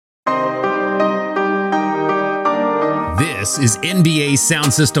This is NBA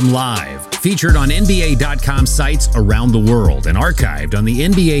Sound System Live, featured on NBA.com sites around the world and archived on the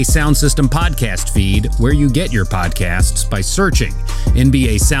NBA Sound System podcast feed, where you get your podcasts by searching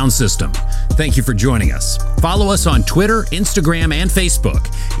NBA Sound System. Thank you for joining us. Follow us on Twitter, Instagram, and Facebook,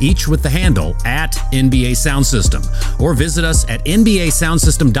 each with the handle at NBA Sound System, or visit us at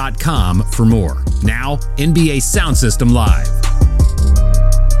NBASoundSystem.com for more. Now, NBA Sound System Live.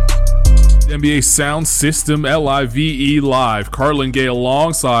 NBA Sound System LIVE live. Carlin Gay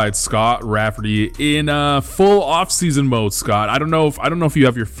alongside Scott Rafferty in full off-season mode. Scott, I don't know if you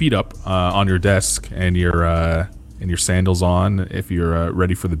have your feet up on your desk and your sandals on if you're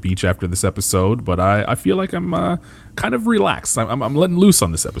ready for the beach after this episode, but I feel like I'm kind of relaxed. I'm letting loose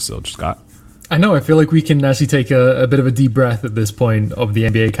on this episode, Scott. I know. I feel like we can actually take a bit of a deep breath at this point of the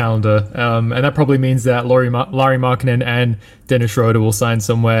NBA calendar, and that probably means that Lauri Markkanen and Dennis Schroeder will sign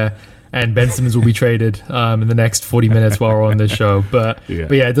somewhere, and Ben Simmons will be traded in the next 40 minutes while we're on this show. But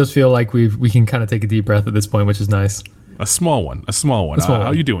yeah, it does feel like we can kind of take a deep breath at this point, which is nice. A small one. How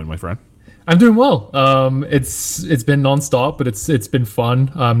are you doing, my friend? I'm doing well. It's been nonstop, but it's been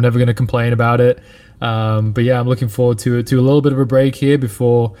fun. I'm never going to complain about it. But yeah, I'm looking forward to a little bit of a break here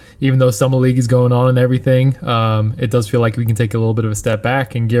before, even though Summer League is going on and everything, it does feel like we can take a little bit of a step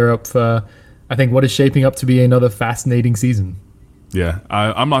back and gear up for, I think, what is shaping up to be another fascinating season. Yeah,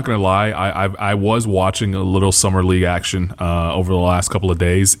 I'm not going to lie. I was watching a little Summer League action over the last couple of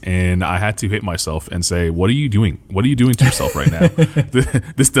days, and I had to hit myself and say, what are you doing? What are you doing to yourself right now?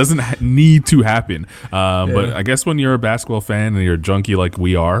 This doesn't need to happen. But I guess when you're a basketball fan and you're a junkie like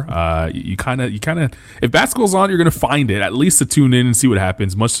we are, you kind of, if basketball's on, you're going to find it, at least to tune in and see what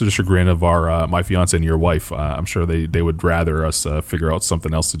happens, much to the chagrin of my fiance and your wife. I'm sure they would rather us figure out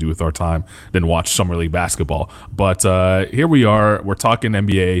something else to do with our time than watch Summer League basketball. But here we are. We're talking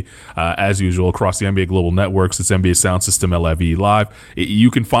NBA as usual across the NBA Global Networks. It's NBA Sound System LIVE live. You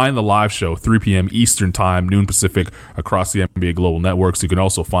can find the live show 3 p.m. Eastern Time, noon Pacific, across the NBA Global Networks. You can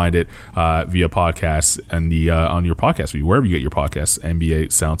also find it via podcasts and on your podcast feed, wherever you get your podcasts.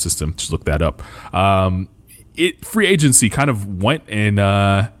 NBA Sound System. Just look that up. Free agency kind of went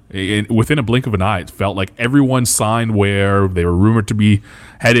within a blink of an eye. It felt like everyone signed where they were rumored to be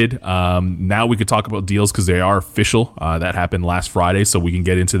headed. Now we could talk about deals because they are official. That happened last Friday, so we can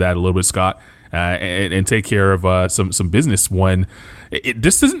get into that a little bit, Scott, and take care of some business. When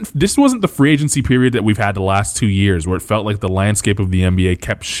this wasn't the free agency period that we've had the last 2 years, where it felt like the landscape of the NBA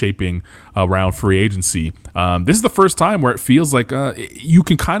kept shaping around free agency. This is the first time where it feels like you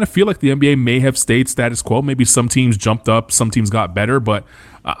can kind of feel like the NBA may have stayed status quo. Maybe some teams jumped up, some teams got better, but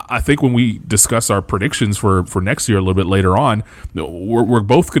I think when we discuss our predictions for next year a little bit later on, we're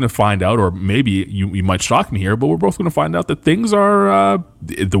both going to find out, or maybe you might shock me here, but we're both going to find out that things are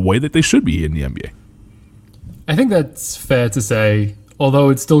the way that they should be in the NBA. I think that's fair to say, although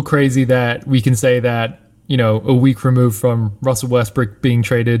it's still crazy that we can say that, a week removed from Russell Westbrook being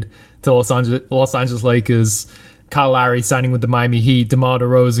traded to Los Angeles Lakers, Kyle Lowry signing with the Miami Heat, DeMar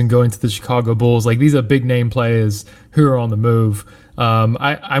DeRozan going to the Chicago Bulls. Like, these are big name players who are on the move.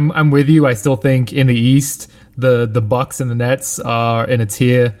 I'm with you. I still think in the East, the Bucks and the Nets are in a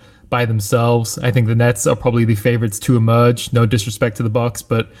tier by themselves. I think the Nets are probably the favorites to emerge. No disrespect to the Bucks,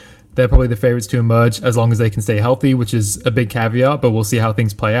 but they're probably the favorites to emerge as long as they can stay healthy, which is a big caveat, but we'll see how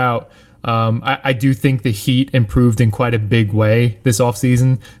things play out. I do think the Heat improved in quite a big way this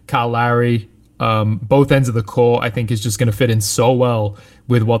offseason. Kyle Lowry, both ends of the court, I think is just going to fit in so well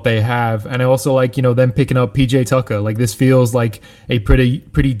with what they have. And I also like, them picking up PJ Tucker. Like, this feels like a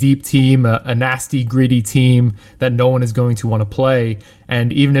pretty deep team, a nasty, gritty team that no one is going to want to play.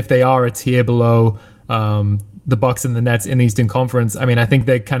 And even if they are a tier below the Bucks and the Nets in the Eastern Conference, I mean, I think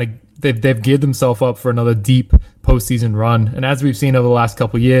they've geared themselves up for another deep postseason run. And as we've seen over the last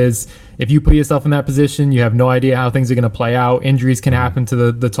couple of years, if you put yourself in that position, you have no idea how things are going to play out. Injuries can happen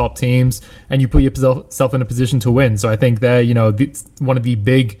to the top teams, and you put yourself in a position to win. So I think they're, one of the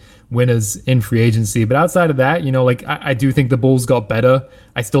big winners in free agency. But outside of that, I do think the Bulls got better.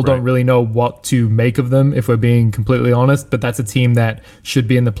 I still don't really know what to make of them, if we're being completely honest, but that's a team that should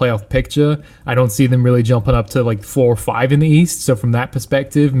be in the playoff picture. I don't see them really jumping up to like 4 or 5 in the East. So from that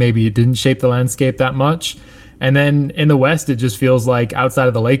perspective, maybe it didn't shape the landscape that much. And then in the West, it just feels like outside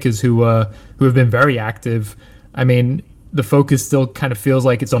of the Lakers, who have been very active, I mean, the focus still kind of feels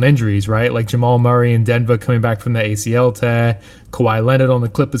like it's on injuries, right? Like Jamal Murray in Denver coming back from the ACL tear, Kawhi Leonard on the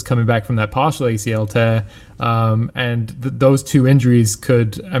Clippers coming back from that partial ACL tear. And those two injuries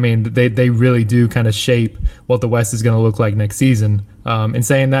they really do kind of shape what the West is going to look like next season. In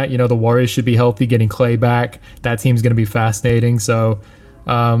saying that, the Warriors should be healthy, getting Clay back. That team's going to be fascinating. So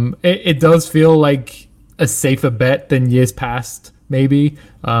It does feel like a safer bet than years past, maybe.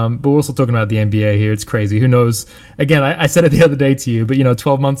 But we're also talking about the NBA here. It's crazy. Who knows? Again, I said it the other day to you, but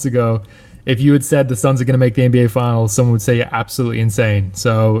 12 months ago, if you had said the Suns are going to make the NBA Finals, someone would say you're absolutely insane.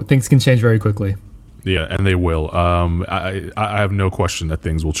 So things can change very quickly. Yeah, and they will. I have no question that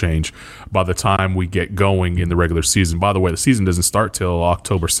things will change by the time we get going in the regular season. By the way, the season doesn't start till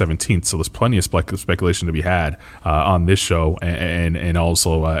October 17th, so there's plenty of speculation to be had on this show and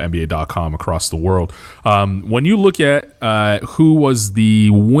also NBA.com across the world. When you look at who was the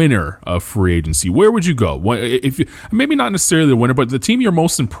winner of free agency, where would you go? If maybe not necessarily the winner, but the team you're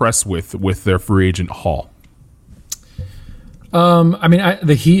most impressed with their free agent haul?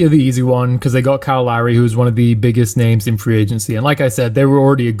 The Heat are the easy one because they got Kyle Lowry, who's one of the biggest names in free agency. And like I said, they were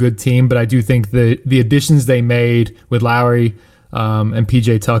already a good team, but I do think the additions they made with Lowry and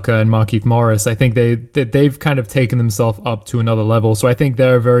PJ Tucker and Markieff Morris, I think they've kind of taken themselves up to another level. So I think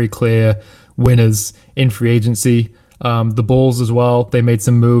they're very clear winners in free agency. The Bulls as well, they made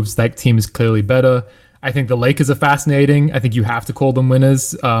some moves. That team is clearly better. I think the Lakers are fascinating. I think you have to call them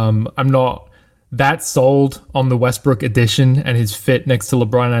winners. I'm not that sold on the Westbrook addition and his fit next to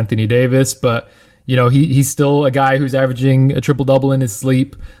LeBron and Anthony Davis, but he's still a guy who's averaging a triple-double in his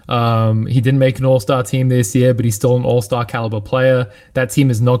sleep. He didn't make an all-star team this year, but he's still an all-star caliber player. That team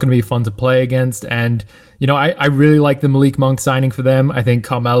is not going to be fun to play against, and I really like the Malik Monk signing for them. I think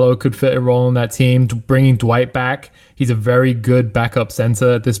Carmelo could fit a role in that team. Bringing Dwight back, he's a very good backup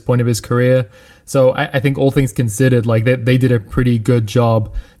center at this point of his career. So I think all things considered, like they did a pretty good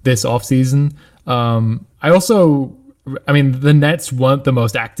job this offseason. The Nets weren't the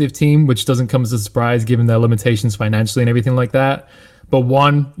most active team, which doesn't come as a surprise given their limitations financially and everything like that. But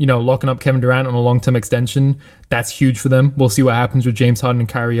locking up Kevin Durant on a long-term extension, that's huge for them. We'll see what happens with James Harden and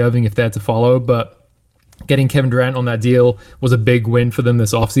Kyrie Irving if they're to follow. But getting Kevin Durant on that deal was a big win for them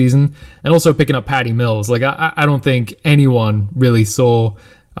this offseason. And also picking up Patty Mills. Like, I don't think anyone really saw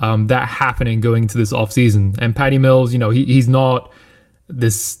that happening going into this offseason. And Patty Mills, he's not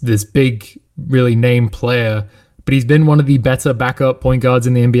this big, really named player, but he's been one of the better backup point guards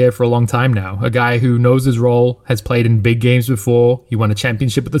in the NBA for a long time now. A guy who knows his role, has played in big games before. He won a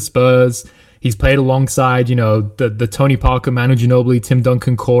championship with the Spurs. He's played alongside, the Tony Parker, Manu Ginobili, Tim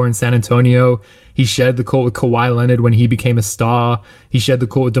Duncan core in San Antonio. He shared the court with Kawhi Leonard when he became a star. He shared the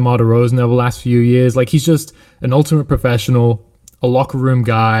court with DeMar DeRozan over the last few years. Like, he's just an ultimate professional, a locker room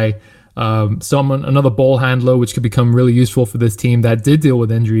guy, another ball handler, which could become really useful for this team that did deal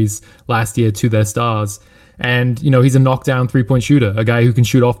with injuries last year to their stars. And, he's a knockdown three-point shooter, a guy who can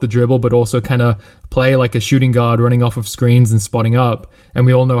shoot off the dribble, but also kind of play like a shooting guard, running off of screens and spotting up. And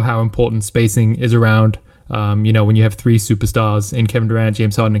we all know how important spacing is around, when you have three superstars in Kevin Durant,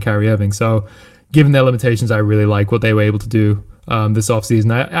 James Harden, and Kyrie Irving. So given their limitations, I really like what they were able to do this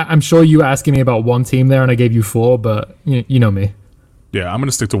offseason. I'm sure you were asking me about one team there, and I gave you four, but you know me. Yeah, I'm going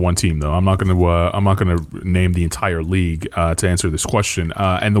to stick to one team though. I'm not going to name the entire league to answer this question.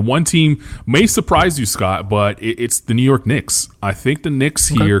 And the one team may surprise you, Scott, but it's the New York Knicks. I think the Knicks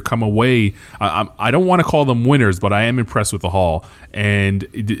here come away. I don't want to call them winners, but I am impressed with the haul. And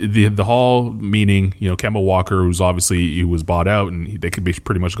the haul meaning Kemba Walker, who's obviously he was bought out, and they could be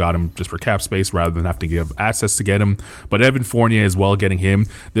pretty much got him just for cap space rather than have to give assets to get him. But Evan Fournier as well, getting him.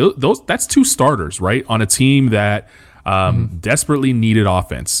 That's two starters, right, on a team that desperately needed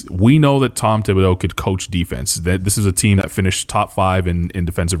offense. We know that Tom Thibodeau could coach defense. That this is a team that finished top 5 in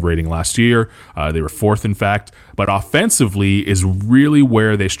defensive rating last year. They were 4th, in fact. But offensively is really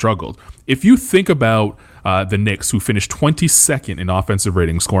where they struggled. If you think about the Knicks, who finished 22nd in offensive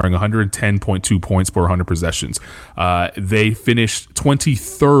rating, scoring 110.2 points per 100 possessions. They finished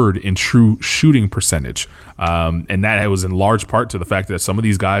 23rd in true shooting percentage. And that was in large part to the fact that some of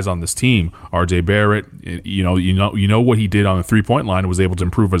these guys on this team, RJ Barrett, you know what he did on the 3-point line, was able to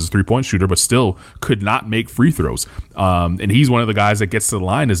improve as a 3-point shooter, but still could not make free throws. And he's one of the guys that gets to the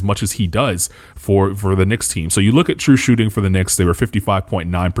line as much as he does for the Knicks team. So you look at true shooting for the Knicks, they were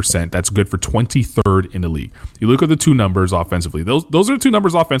 55.9%. That's good for 23rd in the league. You look at the two numbers offensively. Those are the two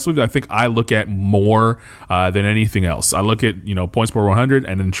numbers offensively that I think I look at more than anything else. I look at points per 100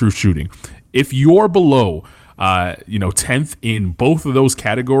 and then true shooting. If you're below 10th in both of those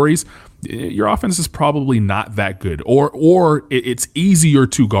categories, your offense is probably not that good, or it's easier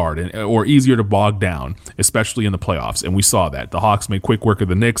to guard or easier to bog down, especially in the playoffs. And we saw that the Hawks made quick work of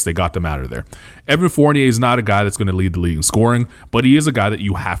the Knicks. They got them out of there. Evan Fournier is not a guy that's going to lead the league in scoring, but he is a guy that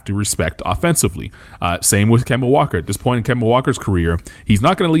you have to respect offensively. Same with Kemba Walker. At this point in Kemba Walker's career, he's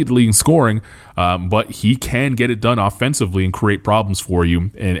not going to lead the league in scoring, but he can get it done offensively and create problems for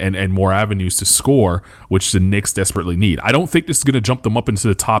you and more avenues to score, which the Knicks desperately need. I don't think this is going to jump them up into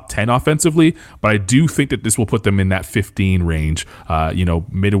the top 10 offensively, but I do think that this will put them in that 15 range,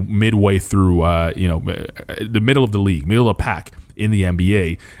 midway through, the middle of the league, middle of the pack in the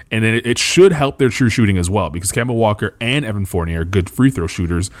NBA. And then it should help their true shooting as well, because Kemba Walker and Evan Fournier are good free throw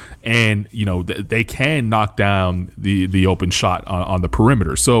shooters, and they can knock down the open shot on the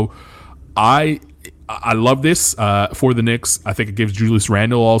perimeter. So I love this for the Knicks. I think it gives Julius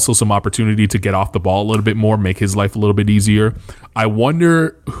Randle also some opportunity to get off the ball a little bit more, make his life a little bit easier. I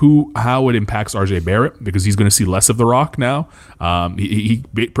wonder how it impacts RJ Barrett, because he's going to see less of the rock now. He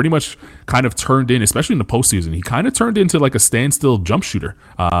pretty much kind of turned in, especially in the postseason, he kind of turned into like a standstill jump shooter,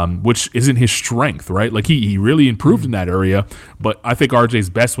 which isn't his strength, right? Like he really improved in that area, but I think RJ's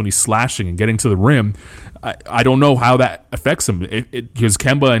best when he's slashing and getting to the rim. I don't know how that affects him, because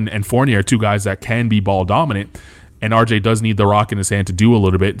Kemba and Fournier are two guys that can be ball dominant, and RJ does need the rock in his hand to do a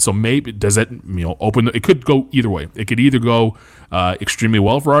little bit. So maybe does it open? It could go either way. It could either go extremely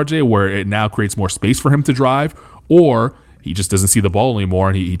well for RJ, where it now creates more space for him to drive, or he just doesn't see the ball anymore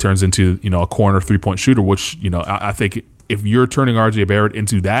and he turns into a corner 3-point shooter. Which I think if you're turning RJ Barrett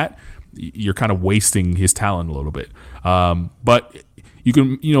into that, you're kind of wasting his talent a little bit. But you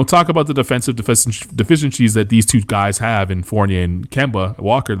can, talk about the defensive deficiencies that these two guys have in Fournier and Kemba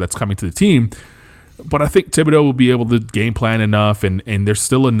Walker that's coming to the team. But I think Thibodeau will be able to game plan enough, and there's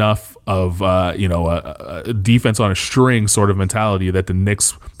still enough of a defense on a string sort of mentality that the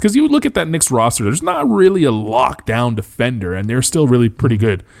Knicks, because you look at that Knicks roster, there's not really a lockdown defender, and they're still really pretty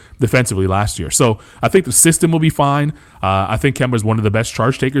good defensively last year. So I think the system will be fine. I think Kemba is one of the best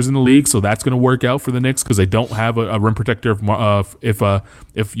charge takers in the league, so that's going to work out for the Knicks, because they don't have a rim protector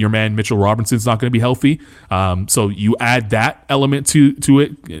if your man Mitchell Robinson's not going to be healthy. So you add that element to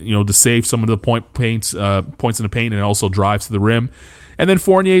it, to save some of the points in the paint and also drives to the rim. And then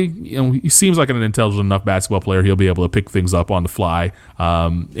Fournier, he seems like an intelligent enough basketball player. He'll be able to pick things up on the fly.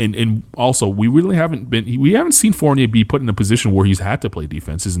 And also, we haven't seen Fournier be put in a position where he's had to play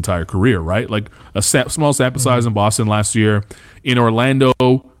defense his entire career, right? Like a small sample size in Boston last year. In Orlando,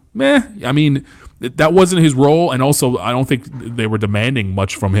 I mean, that wasn't his role. And also, I don't think they were demanding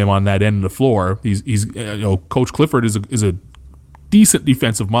much from him on that end of the floor. He's Coach Clifford is a decent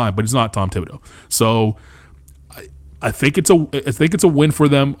defensive mind, but he's not Tom Thibodeau. So I think it's a win for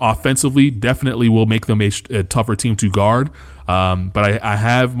them offensively. Definitely will make them a tougher team to guard. But I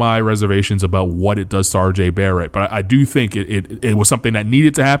have my reservations about what it does to RJ Barrett. But I do think it was something that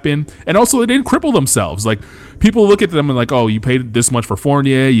needed to happen. And also, they didn't cripple themselves. Like, people look at them and like, oh, you paid this much for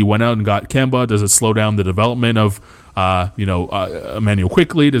Fournier, you went out and got Kemba. Does it slow down the development of Immanuel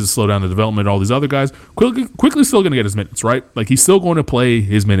Quickley? Does it slow down the development of all these other guys? Quickley's still going to get his minutes, right? Like, he's still going to play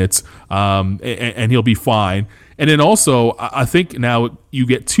his minutes, and he'll be fine. And then also, I think now you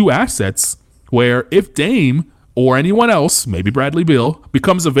get two assets where if Dame or anyone else, maybe Bradley Beal,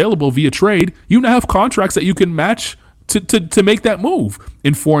 becomes available via trade, you now have contracts that you can match to make that move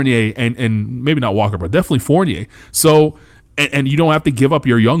in Fournier and maybe not Walker, but definitely Fournier. So, and you don't have to give up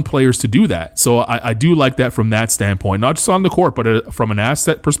your young players to do that. So I do like that from that standpoint, not just on the court, but from an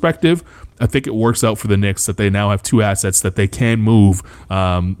asset perspective. I think it works out for the Knicks that they now have two assets that they can move,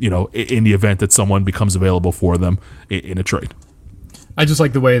 in the event that someone becomes available for them in a trade. I just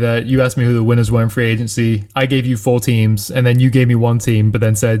like the way that you asked me who the winners were in free agency. I gave you 4 teams, and then you gave me one team, but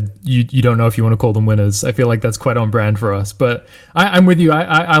then said you don't know if you want to call them winners. I feel like that's quite on brand for us. But I'm with you.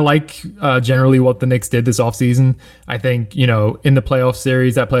 I like generally what the Knicks did this offseason. I think, in the playoff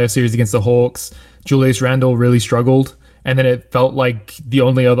series against the Hawks, Julius Randle really struggled. And then it felt like the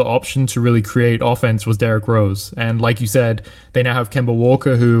only other option to really create offense was Derrick Rose. And like you said, they now have Kemba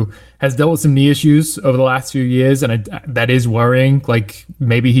Walker, who has dealt with some knee issues over the last few years. And that is worrying. Like,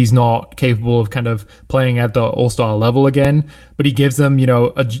 maybe he's not capable of kind of playing at the all-star level again. But he gives them,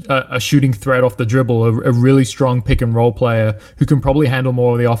 a shooting threat off the dribble, a really strong pick and roll player who can probably handle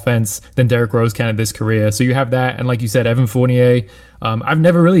more of the offense than Derrick Rose can at this career. So you have that. And like you said, Evan Fournier. I've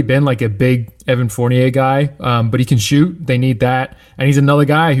never really been like a big Evan Fournier guy, but he can shoot. They need that. And he's another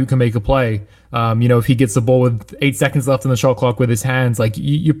guy who can make a play. If he gets the ball with 8 seconds left in the shot clock with his hands, like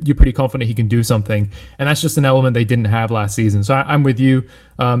you're pretty confident he can do something. And that's just an element they didn't have last season. So I'm with you.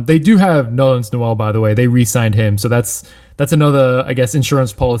 They do have Nerlens Noel, by the way. They re-signed him. So that's that's another, I guess,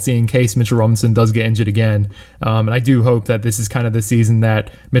 insurance policy in case Mitchell Robinson does get injured again. And I do hope that this is kind of the season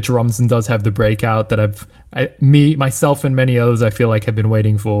that Mitchell Robinson does have the breakout that myself and many others, I feel like have been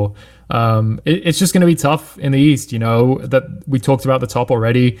waiting for. It's just going to be tough in the East, that we talked about the top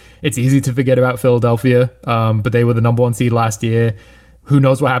already. It's easy to forget about Philadelphia, but they were the number 1 seed last year. Who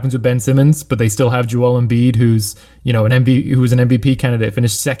knows what happens with Ben Simmons, but they still have Joel Embiid, who's an MVP candidate,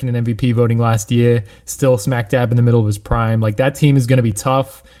 finished second in MVP voting last year, still smack dab in the middle of his prime. Like, that team is going to be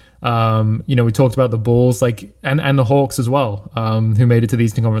tough. We talked about the Bulls, and the Hawks as well, who made it to the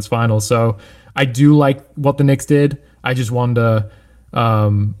Eastern Conference Finals. So I do like what the Knicks did. I just wonder,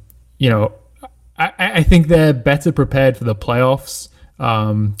 I think they're better prepared for the playoffs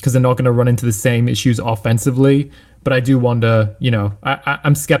because they're not going to run into the same issues offensively. But I do wonder,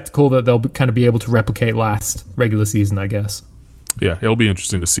 I'm skeptical that they'll kind of be able to replicate last regular season, I guess. Yeah, it'll be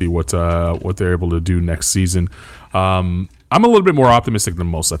interesting to see what they're able to do next season. I'm a little bit more optimistic than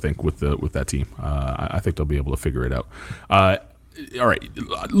most, I think, with that team. I think they'll be able to figure it out. All right,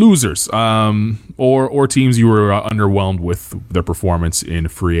 losers or teams you were underwhelmed with their performance in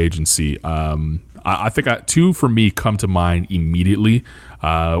free agency. I think two for me come to mind immediately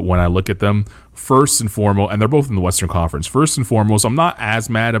when I look at them. First and foremost, and they're both in the Western Conference. First and foremost, I'm not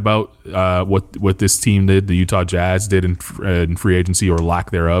as mad about what this team did, the Utah Jazz did in free agency, or lack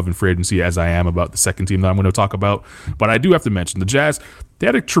thereof in free agency, as I am about the second team that I'm going to talk about. But I do have to mention the Jazz. They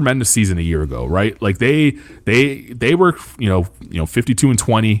had a tremendous season a year ago, right? Like they were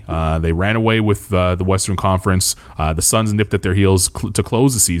 52-20. They ran away with the Western Conference. The Suns nipped at their heels to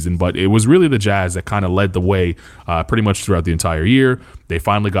close the season, but it was really the Jazz that kind of led the way pretty much throughout the entire year. They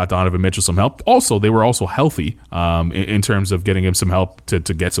finally got Donovan Mitchell some help. Also, they were also healthy in terms of getting him some help to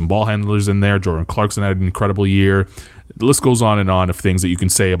get some ball handlers in there. Jordan Clarkson had an incredible year. The list goes on and on of things that you can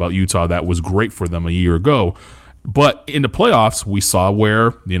say about Utah that was great for them a year ago. But in the playoffs, we saw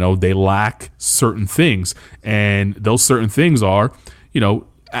where, they lack certain things. And those certain things are,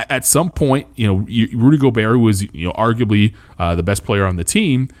 at some point, Rudy Gobert, who was, arguably the best player on the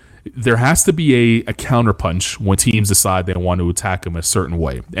team, there has to be a counterpunch when teams decide they want to attack him a certain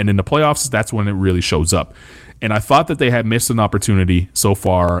way. And in the playoffs, that's when it really shows up. And I thought that they had missed an opportunity so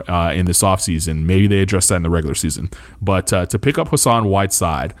far in this offseason. Maybe they addressed that in the regular season. But to pick up Hassan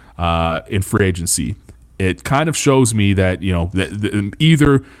Whiteside in free agency, it kind of shows me that,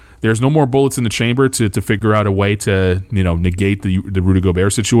 either there's no more bullets in the chamber to figure out a way to, negate the Rudy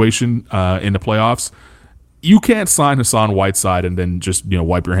Gobert situation in the playoffs. You can't sign Hassan Whiteside and then just,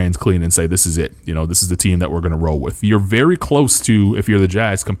 wipe your hands clean and say, this is it. This is the team that we're going to roll with. You're very close to, if you're the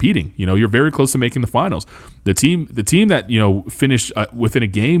Jazz, competing. You're very close to making the finals. The team that, finished within a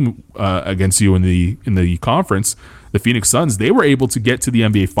game against you in the conference, the Phoenix Suns, they were able to get to the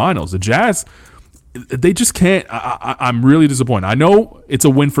NBA Finals. The Jazz, they just can't. I'm really disappointed. I know it's a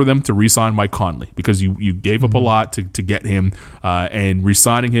win for them to re-sign Mike Conley because you gave up a lot to get him, and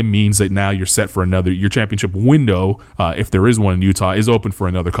re-signing him means that now you're set for your championship window, if there is one in Utah, is open for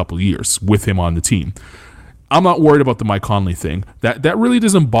another couple of years with him on the team. I'm not worried about the Mike Conley thing. That really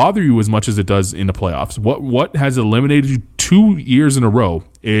doesn't bother you as much as it does in the playoffs. What has eliminated you 2 years in a row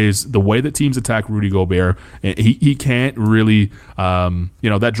is the way that teams attack Rudy Gobert. He can't really,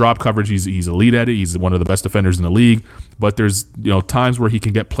 that drop coverage, he's elite at it. He's one of the best defenders in the league. But there's, times where he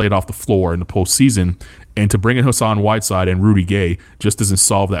can get played off the floor in the postseason. And to bring in Hassan Whiteside and Rudy Gay just doesn't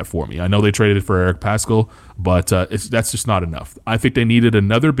solve that for me. I know they traded for Eric Paschall, but that's just not enough. I think they needed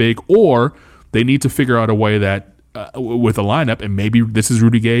another big, or they need to figure out a way that with a lineup, and maybe this is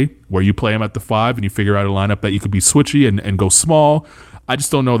Rudy Gay, where you play him at the 5 and you figure out a lineup that you could be switchy and go small. I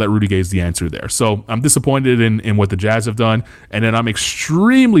just don't know that Rudy Gay is the answer there. So I'm disappointed in what the Jazz have done, and then I'm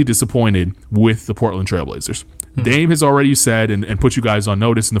extremely disappointed with the Portland Trailblazers. Dame has already said and put you guys on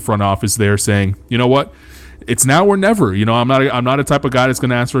notice in the front office there, saying, you know what? It's now or never. I'm not a type of guy that's going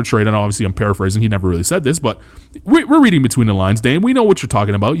to ask for a trade. And obviously, I'm paraphrasing. He never really said this, but we're reading between the lines, Dame. We know what you're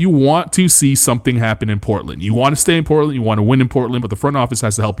talking about. You want to see something happen in Portland. You want to stay in Portland. You want to win in Portland, but the front office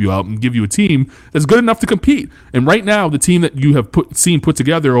has to help you out and give you a team that's good enough to compete. And right now, the team that you have seen put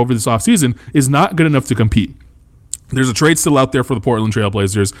together over this offseason is not good enough to compete. There's a trade still out there for the Portland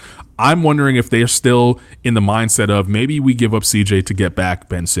Trailblazers. I'm wondering if they are still in the mindset of maybe we give up CJ to get back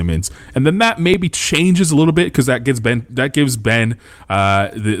Ben Simmons, and then that maybe changes a little bit because that gives Ben the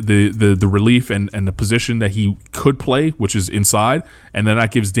relief and the position that he could play, which is inside, and then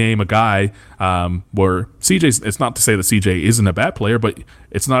that gives Dame a guy where CJ's. It's not to say that CJ isn't a bad player, but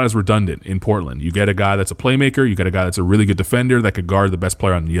it's not as redundant in Portland. You get a guy that's a playmaker, you get a guy that's a really good defender that could guard the best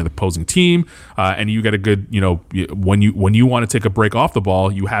player on the other opposing team, and you get a good when you want to take a break off the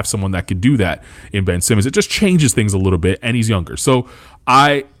ball, you have someone someone that could do that in Ben Simmons. It just changes things a little bit, and he's younger. So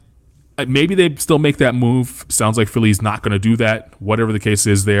maybe they still make that move. Sounds like Philly's not going to do that. Whatever the case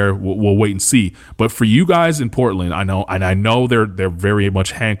is there, we'll wait and see. But for you guys in Portland, I know they're very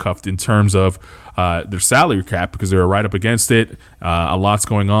much handcuffed in terms of their salary cap because they're right up against it. A lot's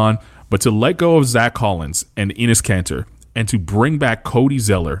going on. But to let go of Zach Collins and Enes Kanter and to bring back Cody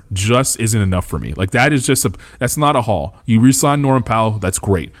Zeller just isn't enough for me. Like, that is just that's not a haul. You re-sign Norman Powell, that's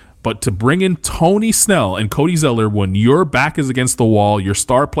great. But to bring in Tony Snell and Cody Zeller when your back is against the wall, your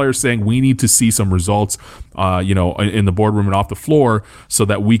star players saying we need to see some results, in the boardroom and off the floor, so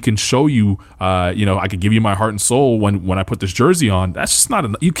that we can show you, I could give you my heart and soul when I put this jersey on. That's just not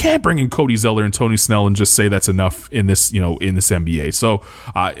enough. You can't bring in Cody Zeller and Tony Snell and just say that's enough in this, in this NBA. So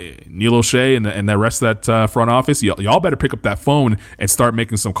Neil O'Shea and the rest of that front office, y'all better pick up that phone and start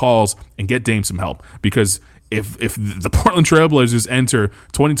making some calls and get Dame some help, because if the Portland Trailblazers enter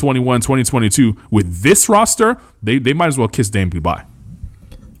 2021, 2022 with this roster, they might as well kiss Dame goodbye.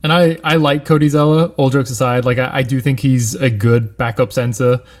 And I like Cody Zeller, all jokes aside. Like, I do think he's a good backup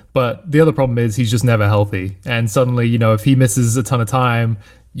center, but the other problem is he's just never healthy. And suddenly, if he misses a ton of time,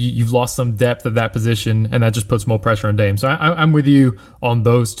 you've lost some depth at that position, and that just puts more pressure on Dame. So I'm with you on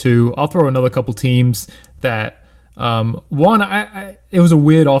those two. I'll throw another couple teams that it was a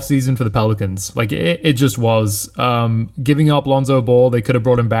weird offseason for the Pelicans. Like, it just was. Giving up Lonzo Ball, they could have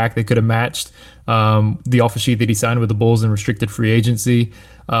brought him back. They could have matched the offer sheet that he signed with the Bulls in restricted free agency.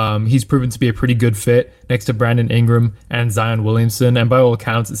 He's proven to be a pretty good fit next to Brandon Ingram and Zion Williamson. And by all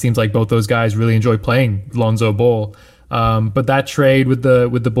accounts, it seems like both those guys really enjoy playing Lonzo Ball. But that trade with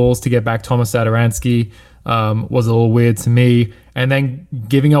the Bulls to get back Thomas Satoransky was a little weird to me. And then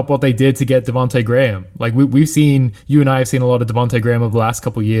giving up what they did to get Devontae Graham. Like, you and I have seen a lot of Devontae Graham over the last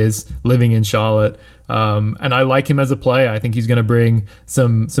couple of years living in Charlotte. And I like him as a player. I think he's going to bring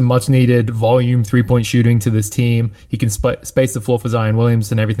some much needed volume 3-point shooting to this team. He can space the floor for Zion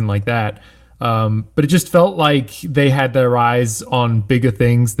Williamson and everything like that. But it just felt like they had their eyes on bigger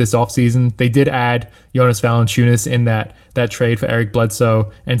things this offseason. They did add Jonas Valanciunas in that trade for Eric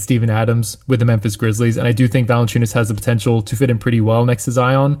Bledsoe and Steven Adams with the Memphis Grizzlies. And I do think Valanciunas has the potential to fit in pretty well next to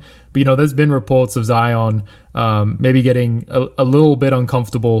Zion. But, there's been reports of Zion maybe getting a little bit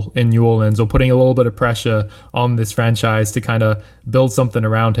uncomfortable in New Orleans, or putting a little bit of pressure on this franchise to kind of build something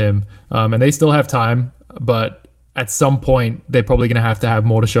around him. And they still have time, but at some point, they're probably going to have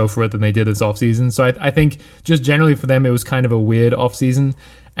more to show for it than they did this offseason. So I think just generally for them, it was kind of a weird offseason.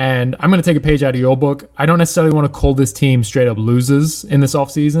 And I'm going to take a page out of your book. I don't necessarily want to call this team straight up losers in this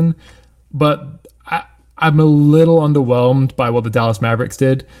offseason, but I'm a little underwhelmed by what the Dallas Mavericks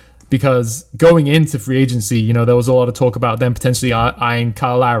did, because going into free agency, there was a lot of talk about them potentially eyeing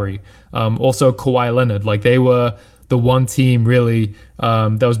Kyle Lowry, also Kawhi Leonard. Like, they were the one team really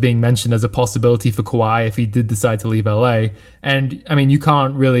that was being mentioned as a possibility for Kawhi if he did decide to leave LA. And I mean, you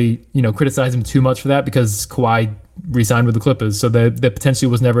can't really, criticize him too much for that, because Kawhi re-signed with the Clippers. So there potentially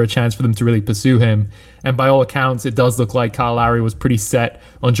was never a chance for them to really pursue him. And by all accounts, it does look like Kyle Lowry was pretty set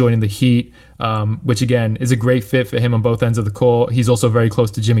on joining the Heat, which again is a great fit for him on both ends of the court. He's also very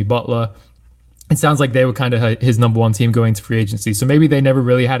close to Jimmy Butler. It sounds like they were kind of his number one team going to free agency. So maybe they never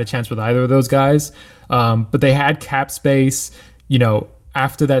really had a chance with either of those guys. But they had cap space,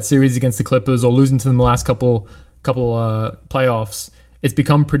 after that series against the Clippers, or losing to them the last couple playoffs. It's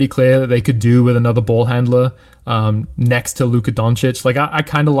become pretty clear that they could do with another ball handler next to Luka Doncic. Like, I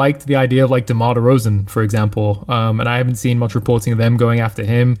kind of liked the idea of like DeMar DeRozan, for example. And I haven't seen much reporting of them going after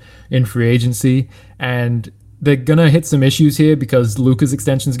him in free agency. And they're going to hit some issues here because Luka's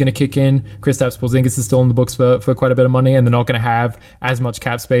extension is going to kick in. Kristaps Porzingis is still in the books for quite a bit of money, and they're not going to have as much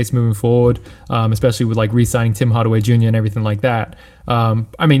cap space moving forward, especially with like re-signing Tim Hardaway Jr. and everything like that.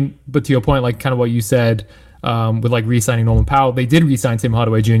 But to your point, like kind of what you said, with like re-signing Norman Powell, they did re-sign Tim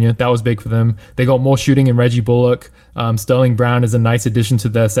Hardaway Jr. That was big for them. They got more shooting in Reggie Bullock. Sterling Brown is a nice addition to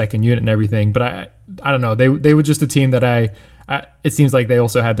their second unit and everything. But I don't know. They were just a team that it seems like they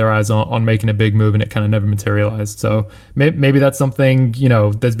also had their eyes on making a big move, and it kind of never materialized. So maybe that's something,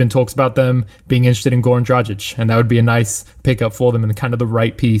 there's been talks about them being interested in Goran Dragic, and that would be a nice pickup for them and kind of the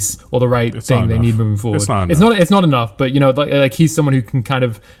right piece or the right thing they need moving forward. It's not enough, but like he's someone who can kind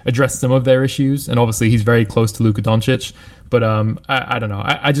of address some of their issues, and obviously he's very close to Luka Doncic. But I don't know.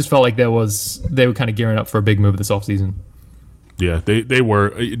 I just felt like they were kind of gearing up for a big move this offseason. Yeah, they were.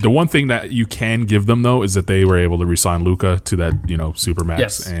 The one thing that you can give them though is that they were able to re-sign Luka to that super max,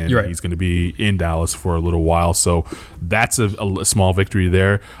 Yes, and you're right. he's going to be in Dallas for a little while. So that's a small victory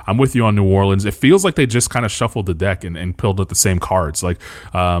there. I'm with you on New Orleans. It feels like they just kind of shuffled the deck and pulled at the same cards. Like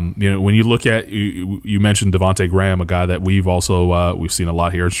when you look at you mentioned Devontae Graham, a guy that we've seen a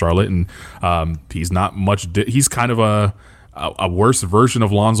lot here in Charlotte, and he's not much. He's kind of a worse version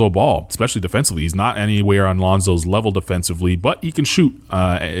of Lonzo Ball, especially defensively. He's not anywhere on Lonzo's level defensively, but he can shoot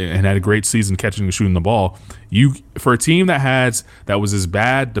and had a great season catching and shooting the ball. For a team that was as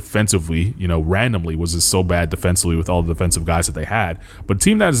bad defensively, randomly was so bad defensively with all the defensive guys that they had, but a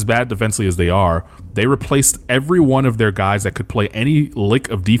team that is as bad defensively as they are, they replaced every one of their guys that could play any lick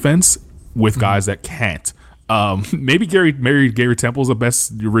of defense with guys that can't. Maybe Gary Temple is the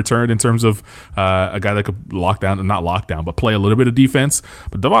best return in terms of a guy that could not lock down, but play a little bit of defense.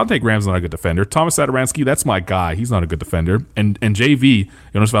 But Devontae Graham's not a good defender. Thomas Satoransky, that's my guy. He's not a good defender. And JV,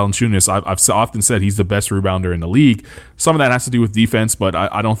 Jonas Valanciunas, I've often said he's the best rebounder in the league. Some of that has to do with defense, but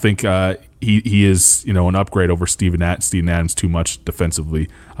I don't think he is an upgrade over Steven Adams too much defensively,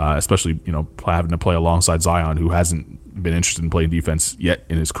 especially having to play alongside Zion, who hasn't been interested in playing defense yet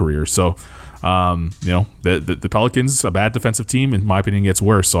in his career. So. The Pelicans, a bad defensive team, in my opinion, gets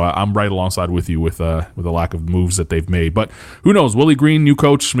worse. So I'm right alongside with you with the lack of moves that they've made. But who knows? Willie Green, new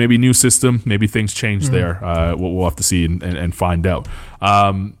coach, maybe new system, maybe things change there. We'll have to see and find out.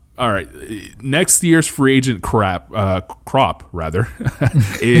 All right, next year's free agent crop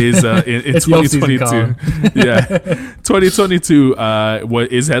is in 2022. Yeah, 2022.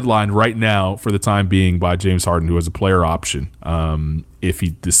 What is headlined right now for the time being by James Harden, who has a player option. If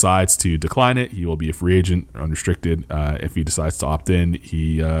he decides to decline it, he will be a free agent, unrestricted. If he decides to opt in,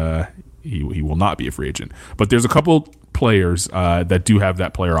 he will not be a free agent. But there's a couple players that do have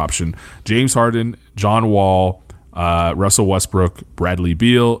that player option: James Harden, John Wall, Russell Westbrook, Bradley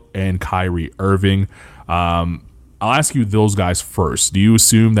Beal, and Kyrie Irving. I'll ask you those guys first. Do you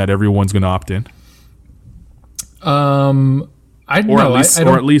assume that everyone's going to opt in?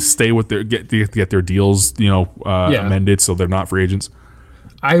 At least stay with their get their deals, amended so they're not free agents.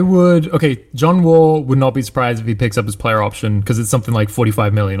 I would. Okay, John Wall would not be surprised if he picks up his player option because it's something like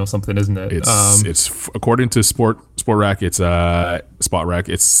 $45 million or something, isn't it? It's according to Spot-Rec, it's Spot-Rec,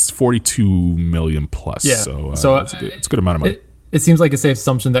 it's $42 million plus. Yeah, so it's a good amount of money. It seems like a safe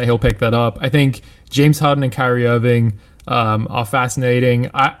assumption that he'll pick that up. I think James Harden and Kyrie Irving are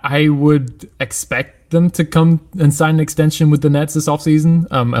fascinating. I would expect them to come and sign an extension with the Nets this offseason,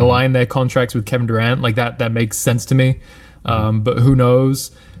 align their contracts with Kevin Durant. Like that makes sense to me. But who knows?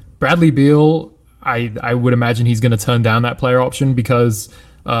 Bradley Beal, I would imagine he's going to turn down that player option because,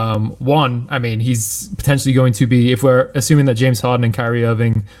 he's potentially going to be, if we're assuming that James Harden and Kyrie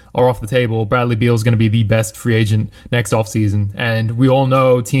Irving are off the table, Bradley Beal is going to be the best free agent next offseason. And we all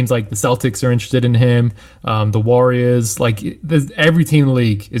know teams like the Celtics are interested in him, the Warriors, every team in the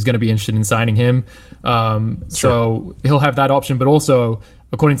league is going to be interested in signing him. So he'll have that option, but also,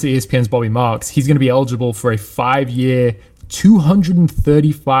 according to ESPN's Bobby Marks, he's going to be eligible for a 5-year,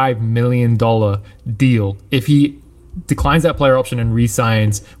 $235 million deal if he declines that player option and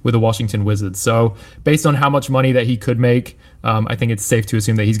re-signs with the Washington Wizards. So based on how much money that he could make, I think it's safe to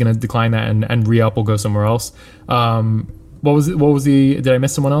assume that he's going to decline that and re-up or go somewhere else. What was did I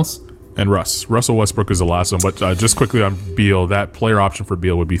miss someone else? And Russell Westbrook is the last one, but just quickly on Beal, that player option for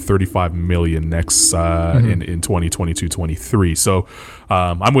Beal would be $35 million next in 2022-23. So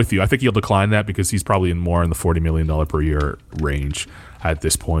I'm with you. I think he'll decline that because he's probably more in the $40 million per year range at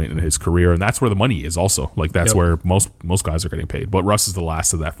this point in his career, and that's where the money is. Also, that's where most guys are getting paid. But Russ is the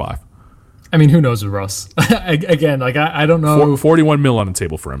last of that 5. I mean, who knows with Russ? Again, I don't know. $41 million on the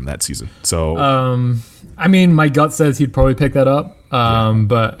table for him that season. So my gut says he'd probably pick that up.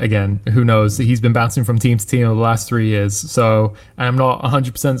 But again, who knows? He's been bouncing from team to team over the last 3 years. So I'm not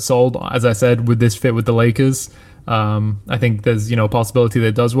 100% sold, as I said, with this fit with the Lakers. I think there's, a possibility that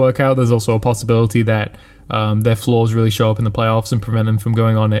it does work out. There's also a possibility that their flaws really show up in the playoffs and prevent them from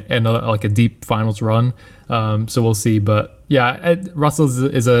going on a deep finals run. So we'll see. But yeah, Russell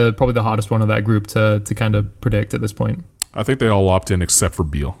is probably the hardest one of that group to kind of predict at this point. I think they all opt in except for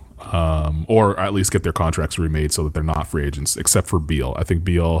Beal. Or at least get their contracts remade so that they're not free agents, except for Beal. I think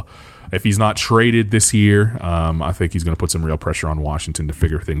Beal, if he's not traded this year, I think he's going to put some real pressure on Washington to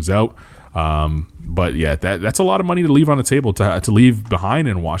figure things out. But yeah, that's a lot of money to leave on the table to leave behind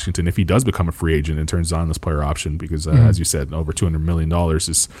in Washington if he does become a free agent and turns on this player option, because as you said, over $200 million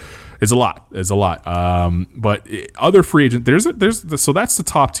is a lot. It's a lot. But other free agent, so that's the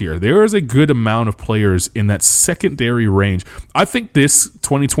top tier. There is a good amount of players in that secondary range. I think this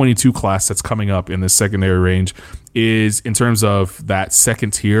 2022 class that's coming up in the secondary range is, in terms of that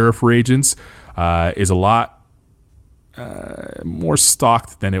second tier of free agents, is a lot more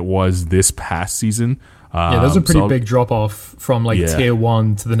stocked than it was this past season. There's a pretty big drop off from tier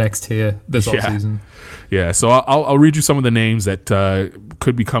 1 to the next tier this offseason. Yeah, so I'll read you some of the names that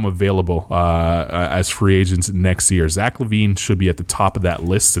could become available as free agents next year. Zach LaVine should be at the top of that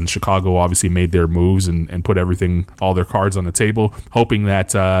list, and Chicago obviously made their moves and put all their cards on the table, hoping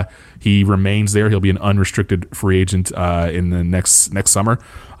that he remains there. He'll be an unrestricted free agent in the next summer.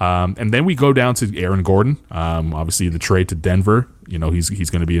 And then we go down to Aaron Gordon. Obviously, the trade to Denver. He's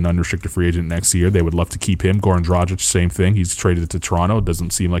going to be an unrestricted free agent next year. They would love to keep him. Goran Dragic, same thing. He's traded to Toronto. It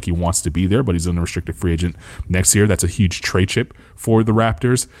doesn't seem like he wants to be there, but he's an unrestricted free agent next year. That's a huge trade chip for the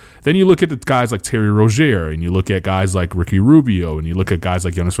Raptors. Then you look at the guys like Terry Rozier, and you look at guys like Ricky Rubio, and you look at guys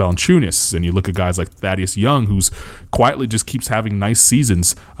like Jonas Valanciunas, and you look at guys like Thaddeus Young, who's quietly just keeps having nice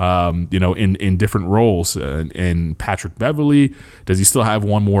seasons, in different roles. And Patrick Beverley, does he still have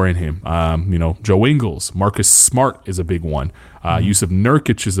one more in him? Joe Ingles, Marcus Smart is a big one. Yusuf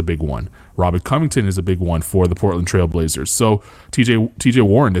Nurkic is a big one. Robert Covington is a big one for the Portland Trailblazers. So TJ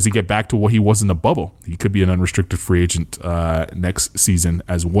Warren, does he get back to what he was in the bubble? He could be an unrestricted free agent next season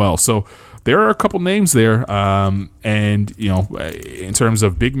as well. So there are a couple names there. And in terms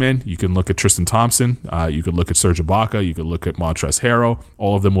of big men, you can look at Tristan Thompson. You could look at Serge Ibaka. You could look at Montrezl Harrell.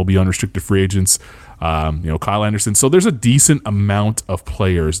 All of them will be unrestricted free agents. Kyle Anderson. So there's a decent amount of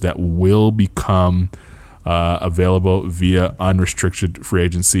players that will become available via unrestricted free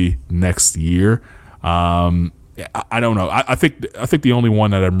agency next year. I don't know. I think the only one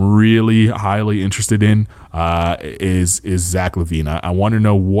that I'm really highly interested in is Zach LaVine. I want to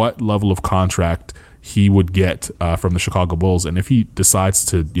know what level of contract he would get from the Chicago Bulls, and if he decides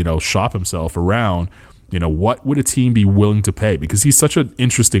to shop himself around, what would a team be willing to pay? Because he's such an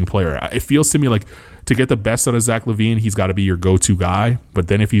interesting player. It feels to me like, to get the best out of Zach LaVine, he's got to be your go-to guy. But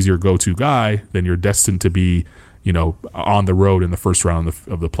then if he's your go-to guy, then you're destined to be, on the road in the first round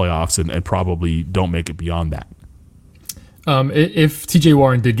of the playoffs and probably don't make it beyond that. If TJ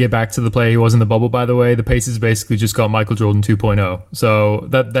Warren did get back to the player he was in the bubble, by the way, the Pacers basically just got Michael Jordan 2.0. So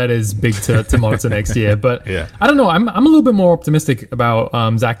that is big to monitor next year. But yeah. I don't know. I'm a little bit more optimistic about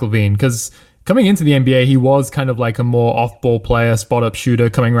Zach LaVine, because coming into the NBA, he was kind of like a more off-ball player, spot-up shooter,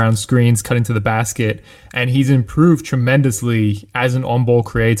 coming around screens, cutting to the basket, and he's improved tremendously as an on-ball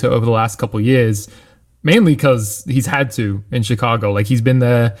creator over the last couple of years, mainly because he's had to in Chicago. He's been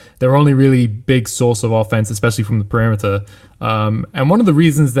their only really big source of offense, especially from the perimeter. And one of the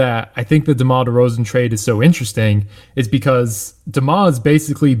reasons that I think the DeMar DeRozan trade is so interesting is because DeMar's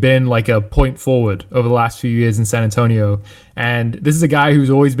basically been like a point forward over the last few years in San Antonio. And this is a guy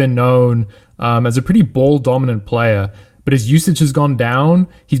who's always been known as a pretty ball-dominant player, but his usage has gone down.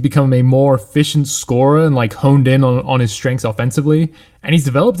 He's become a more efficient scorer and honed in on his strengths offensively. And he's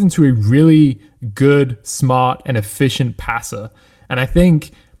developed into a really good, smart, and efficient passer. And I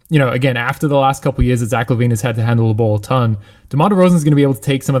think, again, after the last couple of years that Zach LaVine has had to handle the ball a ton, DeMar DeRozan is going to be able to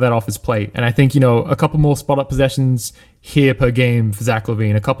take some of that off his plate. And I think, a couple more spot-up possessions here per game for Zach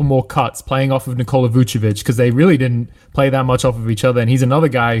LaVine, a couple more cuts playing off of Nikola Vucevic, because they really didn't play that much off of each other. And he's another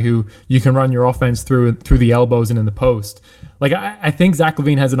guy who you can run your offense through the elbows and in the post. I think Zach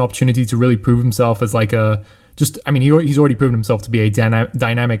LaVine has an opportunity to really prove himself as he's already proven himself to be a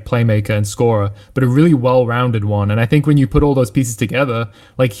dynamic playmaker and scorer, but a really well-rounded one. And I think when you put all those pieces together,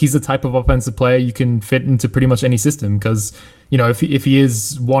 he's the type of offensive player you can fit into pretty much any system, because, if he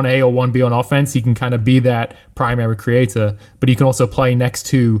is 1A or 1B on offense, he can kind of be that primary creator, but he can also play next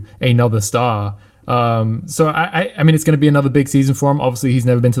to another star. So I mean, it's going to be another big season for him. Obviously, he's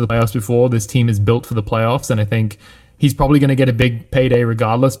never been to the playoffs before. This team is built for the playoffs, and I think he's probably going to get a big payday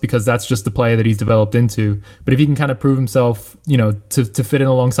regardless, because that's just the player that he's developed into. But if he can kind of prove himself, to fit in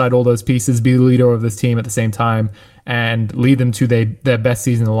alongside all those pieces, be the leader of this team at the same time, and lead them to their best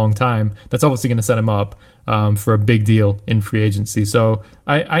season in a long time, that's obviously going to set him up for a big deal in free agency. So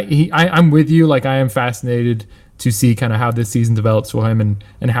I'm with you. I am fascinated to see kind of how this season develops for him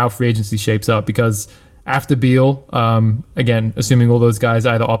and how free agency shapes up, because after Beal, again, assuming all those guys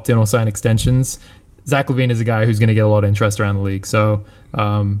either opt in or sign extensions, Zach LaVine is a guy who's going to get a lot of interest around the league. So,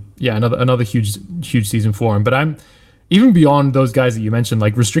 another huge season for him. But I'm even beyond those guys that you mentioned,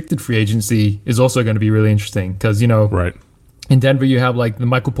 restricted free agency is also going to be really interesting, because, right. In Denver, you have like the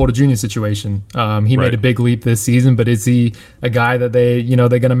Michael Porter Jr. situation. He made a big leap this season, but is he a guy that they're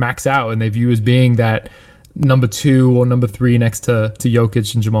going to max out and they view as being that number 2 or number 3 next to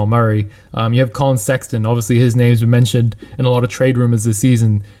Jokic and Jamal Murray? You have Colin Sexton. Obviously, his name's been mentioned in a lot of trade rumors this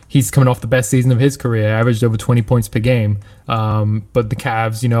season. He's coming off the best season of his career, averaged over 20 points per game. But the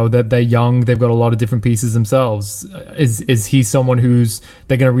Cavs, that they're young, they've got a lot of different pieces themselves. Is he someone who's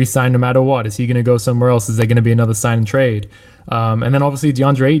they're going to re-sign no matter what? Is he going to go somewhere else? Is there going to be another sign and trade? And then obviously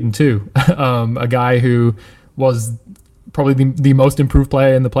DeAndre Ayton too, a guy who was probably the most improved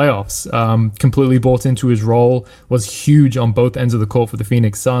player in the playoffs. Completely bought into his role, was huge on both ends of the court for the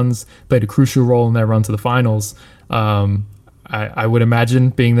Phoenix Suns, played a crucial role in their run to the finals. I would imagine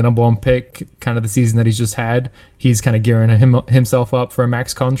being the number 1 pick, kind of the season that he's just had, he's kind of gearing himself up for a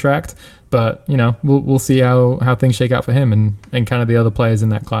max contract. But, we'll see how things shake out for him and kind of the other players in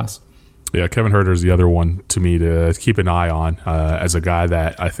that class. Yeah, Kevin Huerter is the other one to me to keep an eye on as a guy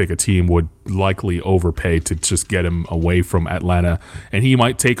that I think a team would likely overpay to just get him away from Atlanta. And he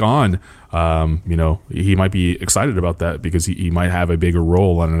might take on, he might be excited about that because he might have a bigger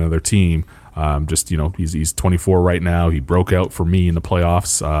role on another team. He's 24 right now. He broke out for me in the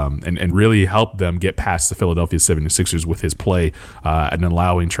playoffs and really helped them get past the Philadelphia 76ers with his play and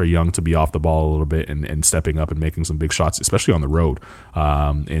allowing Trae Young to be off the ball a little bit and stepping up and making some big shots, especially on the road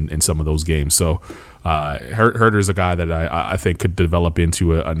in some of those games. So Huerter is a guy that I think could develop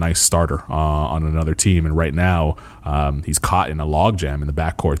into a nice starter on another team. And right now he's caught in a logjam in the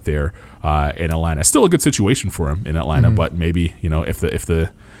backcourt there in Atlanta. Still a good situation for him in Atlanta, but maybe if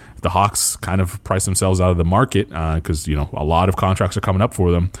the Hawks kind of price themselves out of the market because a lot of contracts are coming up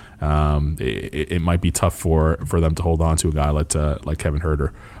for them. It might be tough for them to hold on to a guy like Kevin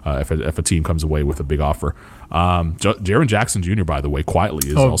Huerter if a team comes away with a big offer. Jaren Jackson Jr., by the way, quietly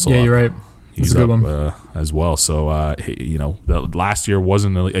is also yeah, up. you're right. He's up as well. So the last year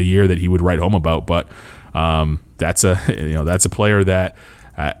wasn't a year that he would write home about, but that's a player that.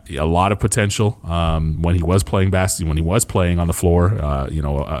 A lot of potential when he was playing basketball, when he was playing on the floor.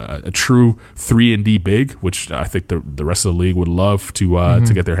 A true 3-and-D big, which I think the rest of the league would love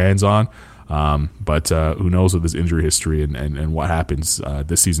to get their hands on. But who knows with his injury history and what happens?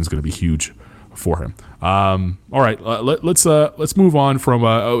 This season's going to be huge for him. All right, let's move on from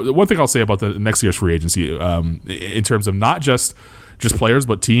one thing I'll say about the next year's free agency in terms of not just players,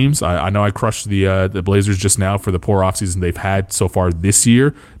 but teams. I know I crushed the Blazers just now for the poor offseason they've had so far this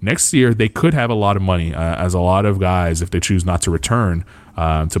year. Next year, they could have a lot of money, as a lot of guys, if they choose not to return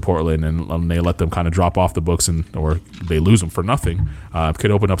to Portland and they let them kind of drop off the books or they lose them for nothing,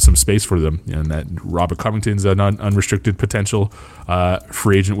 could open up some space for them. And that Robert Covington's an unrestricted potential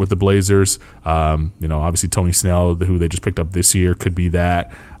free agent with the Blazers. Obviously Tony Snell, who they just picked up this year, could be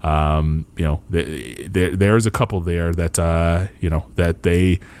that. There's a couple there that that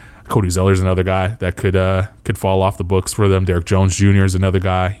they. Cody Zeller's another guy that could fall off the books for them. Derek Jones Jr. is another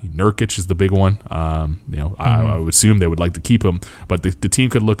guy. Nurkic is the big one. I would assume they would like to keep him, but the team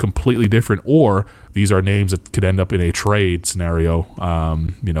could look completely different. Or these are names that could end up in a trade scenario.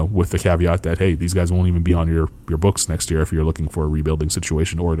 With the caveat that hey, these guys won't even be on your books next year if you're looking for a rebuilding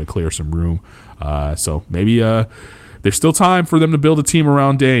situation or to clear some room. So maybe there's still time for them to build a team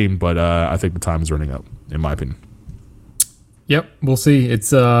around Dame, but I think the time is running out, in my opinion. Yep, we'll see. It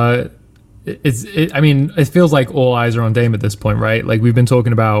feels like all eyes are on Dame at this point, right? Like we've been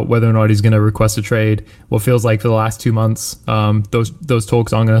talking about whether or not he's going to request a trade. What feels like for the last 2 months, those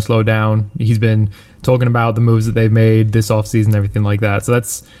talks aren't going to slow down. He's been talking about the moves that they've made this offseason, everything like that. So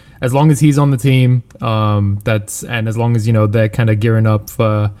that's as long as he's on the team. And as long as they're kind of gearing up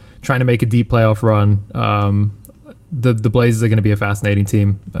for trying to make a deep playoff run. The Blazers are going to be a fascinating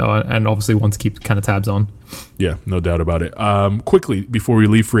team, and obviously one to keep kind of tabs on. Yeah, no doubt about it. Quickly, before we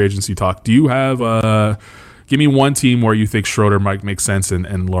leave free agency talk, do you have give me one team where you think Schroeder might make sense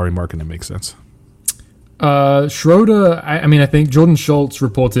and Lauri Markkanen makes sense? Schroeder, I think Jordan Schultz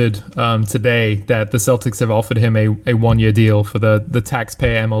reported today that the Celtics have offered him a 1-year deal for the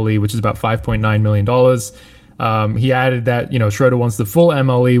taxpayer MLE, which is about $5.9 million. He added that Schroeder wants the full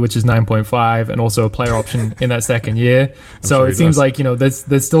MLE, which is 9.5, and also a player option in that second year. So it seems like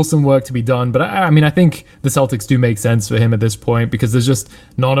there's still some work to be done. But I think the Celtics do make sense for him at this point because there's just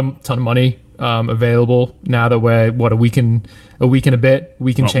not a ton of money available now that we're a week and a bit.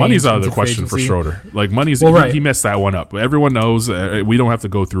 We can change. Money's out of the question for Schroeder. Like money's he messed that one up. Everyone knows. We don't have to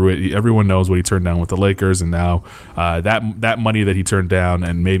go through it. Everyone knows what he turned down with the Lakers, and now that money that he turned down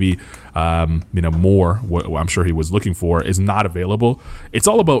and maybe more what I'm sure he was looking for is not available. It's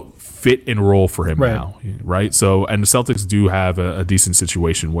all about fit and role for him now, right? So, and the Celtics do have a decent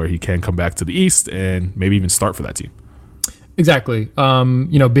situation where he can come back to the East and maybe even start for that team. Exactly.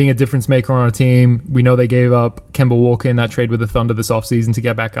 Being a difference maker on a team, we know they gave up Kemba Walker in that trade with the Thunder this offseason to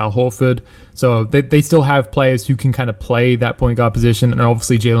get back Al Horford. So they still have players who can kind of play that point guard position. And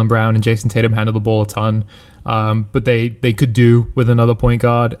obviously Jaylen Brown and Jason Tatum handle the ball a ton. But they could do with another point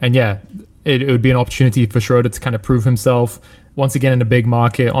guard. And yeah, it would be an opportunity for Schroeder to kind of prove himself once again in a big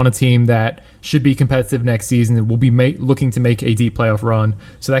market on a team that should be competitive next season and will be looking to make a deep playoff run.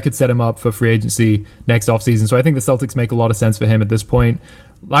 So that could set him up for free agency next offseason. So I think the Celtics make a lot of sense for him at this point.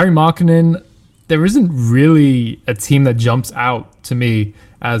 Larry Markkinen, there isn't really a team that jumps out to me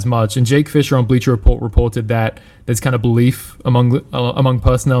as much. And Jake Fisher on Bleacher Report reported that there's kind of belief among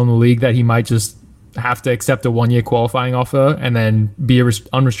personnel in the league that he might just have to accept a 1-year qualifying offer and then be an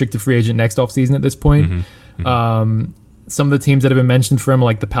unrestricted free agent next offseason at this point. Some of the teams that have been mentioned for him are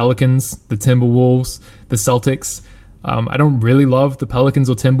like the Pelicans, the Timberwolves, the Celtics. I don't really love the Pelicans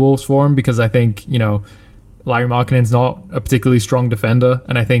or Timberwolves for him because I think, Larry Markkinen's not a particularly strong defender.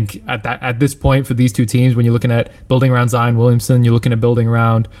 And I think at this point for these two teams, when you're looking at building around Zion Williamson, you're looking at building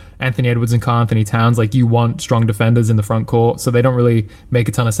around Anthony Edwards and Karl Anthony Towns, like you want strong defenders in the front court. So they don't really make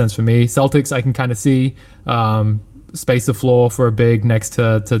a ton of sense for me. Celtics, I can kind of see space the floor for a big next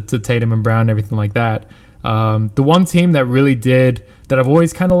to Tatum and Brown and everything like that. The one team that really did that I've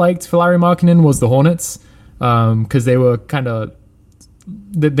always kind of liked for Larry Markkinen was the Hornets because they were kind of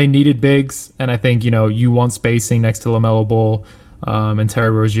they needed bigs, and I think you want spacing next to LaMelo Ball and Terry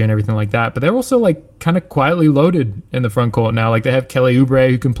Rozier and everything like that. But they're also like kind of quietly loaded in the front court now. Like they have Kelly Oubre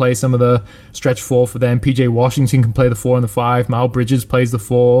who can play some of the stretch 4 for them. PJ Washington can play the 4 and the 5. Miles Bridges plays the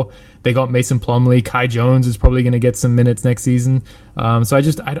 4. They got Mason Plumlee. Kai Jones is probably going to get some minutes next season. So I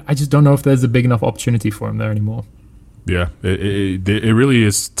just don't know if there's a big enough opportunity for him there anymore. Yeah, it really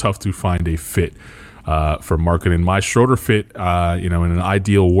is tough to find a fit for Markkinen. My Schroeder fit, in an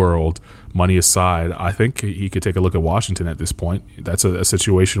ideal world, money aside, I think he could take a look at Washington at this point. That's a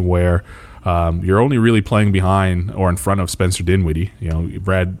situation where you're only really playing behind or in front of Spencer Dinwiddie.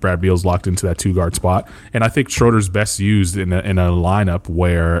 Brad Beal's locked into that 2-guard spot, and I think Schroeder's best used in a lineup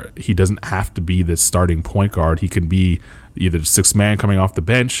where he doesn't have to be the starting point guard. He can be either the 6th man coming off the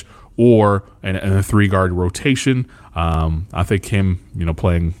bench or in a 3-guard rotation. I think him,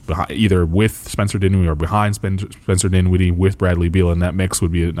 playing either with Spencer Dinwiddie or behind Spencer Dinwiddie with Bradley Beal in that mix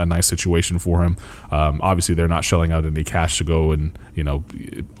would be a nice situation for him. Obviously, they're not shelling out any cash to go and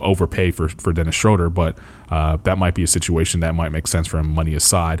overpay for Dennis Schroeder, but that might be a situation that might make sense for him, money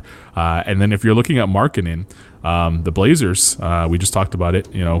aside. And then if you're looking at Markkinen, the Blazers, we just talked about it.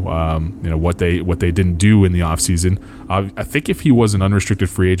 What they didn't do in the offseason. I think if he was an unrestricted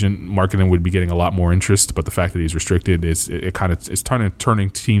free agent, Markkinen would be getting a lot more interest. But the fact that he's restricted is turning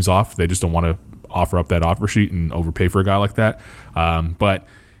teams off. They just don't want to offer up that offer sheet and overpay for a guy like that. But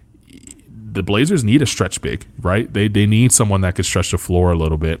the Blazers need a stretch big, right? They need someone that could stretch the floor a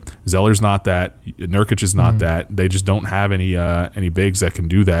little bit. Zeller's not that. Nurkic is not that. They just don't have any bigs that can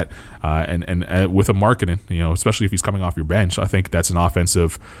do that. And with a Markkinen, especially if he's coming off your bench, I think that's an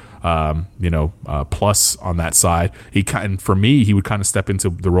offensive plus on that side. For me, he would kind of step into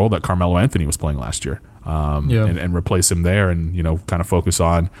the role that Carmelo Anthony was playing last year, and replace him there, and kind of focus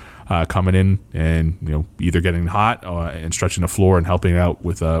on coming in and either getting hot and stretching the floor and helping out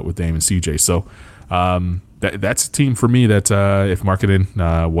with Dame and CJ. So that's a team for me that if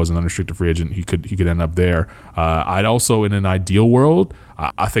Markkinen was an unrestricted free agent, he could end up there. I'd also, in an ideal world,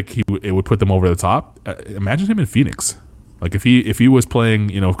 I think it would put them over the top. Imagine him in Phoenix. Like if he was playing,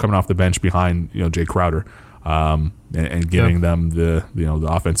 coming off the bench behind, Jay Crowder, and giving them the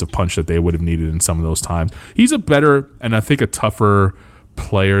offensive punch that they would have needed in some of those times. He's a better and I think a tougher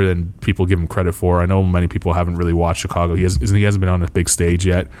player than people give him credit for. I know many people haven't really watched Chicago. He hasn't been on a big stage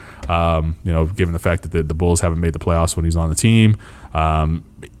yet. Given the fact that the Bulls haven't made the playoffs when he's on the team. And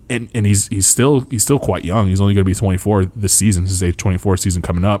he's still quite young. He's only going to be 24 this season. This is his 24th season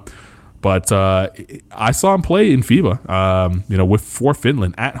coming up. But I saw him play in FIBA, for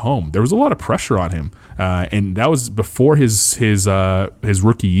Finland at home. There was a lot of pressure on him, and that was before his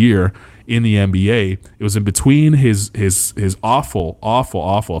rookie year in the NBA. It was in between his awful,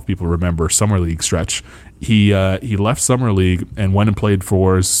 if people remember, summer league stretch. He left summer league and went and played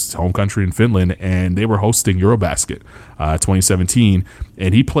for his home country in Finland, and they were hosting Eurobasket 2017,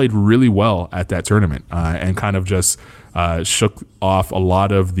 and he played really well at that tournament and kind of just shook off a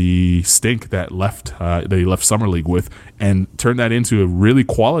lot of the stink that he left summer league with, and turned that into a really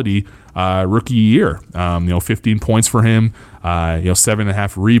quality rookie year. 15 points for him,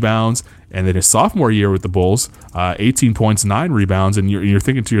 7.5 rebounds, and then his sophomore year with the Bulls, 18 points, 9 rebounds, and you're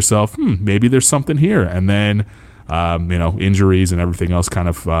thinking to yourself, maybe there's something here. And then injuries and everything else kind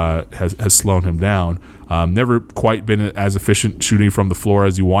of has slowed him down. Never quite been as efficient shooting from the floor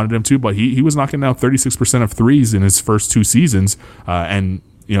as you wanted him to, but he was knocking down 36% of threes in his first 2 seasons, and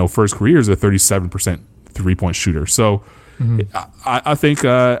for his career is a 37% 3-point shooter. So I think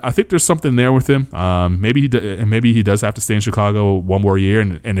there's something there with him. Maybe he does have to stay in Chicago one more year,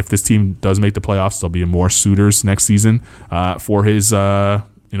 and if this team does make the playoffs, there'll be more suitors next season for his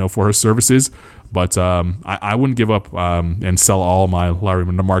services. But I wouldn't give up and sell all my Lauri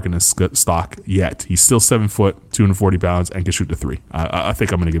Markkanen stock yet. He's still 7 foot, 240 pounds, and can shoot the 3. I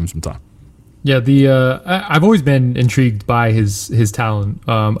think I'm going to give him some time. Yeah, I've always been intrigued by his talent.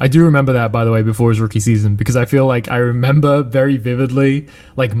 I do remember that, by the way, before his rookie season, because I feel like I remember very vividly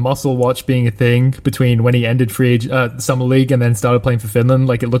like muscle watch being a thing between when he ended summer league and then started playing for Finland.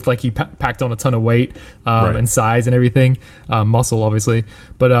 Like it looked like he packed on a ton of weight and size and everything, muscle obviously.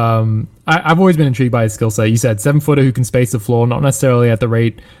 But I've always been intrigued by his skill set. You said 7-footer who can space the floor, not necessarily at the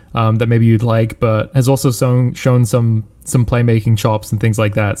rate that maybe you'd like, but has also shown some playmaking chops and things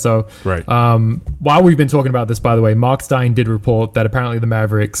like that. So while we've been talking about this, by the way, Mark Stein did report that apparently the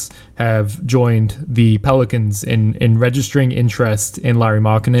Mavericks have joined the Pelicans in registering interest in Lauri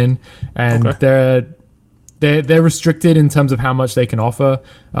Markkanen, and they're restricted in terms of how much they can offer.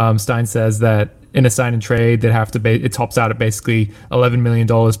 Stein says that in a sign and trade, they'd have to it tops out at basically $11 million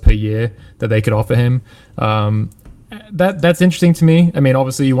per year that they could offer him. That's interesting to me. I mean,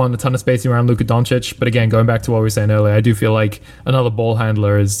 obviously you want a ton of spacing around Luka Doncic, but again, going back to what we were saying earlier, I do feel like another ball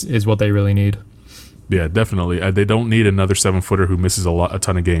handler is what they really need. Yeah, definitely. They don't need another 7-footer who misses a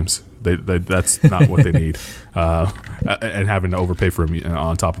ton of games. That's not what they need. And having to overpay for him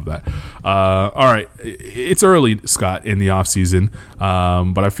on top of that. All right, it's early, Scott, in the offseason,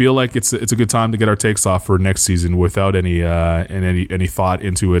 but I feel like it's a good time to get our takes off for next season without any thought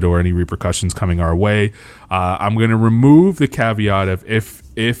into it or any repercussions coming our way. I'm going to remove the caveat of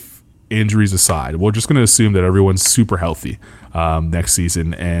if injuries aside. We're just going to assume that everyone's super healthy next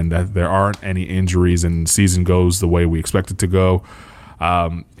season and that there aren't any injuries and season goes the way we expect it to go.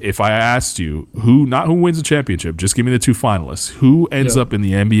 If I asked you who wins the championship, just give me the 2 finalists. Who ends up in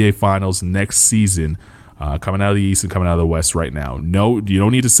the NBA Finals next season, coming out of the East and coming out of the West right now? No, you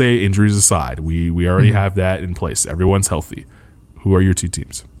don't need to say injuries aside. We already have that in place. Everyone's healthy. Who are your 2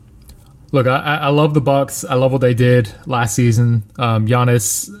 teams? Look, I love the Bucks. I love what they did last season.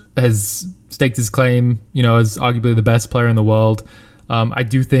 Giannis has staked his claim, as arguably the best player in the world. I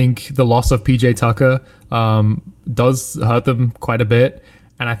do think the loss of PJ Tucker does hurt them quite a bit.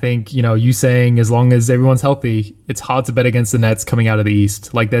 And I think, you saying as long as everyone's healthy, it's hard to bet against the Nets coming out of the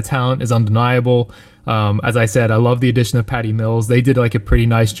East. Like, their talent is undeniable. As I said, I love the addition of Patty Mills. They did like a pretty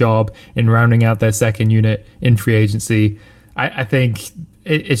nice job in rounding out their second unit in free agency. I think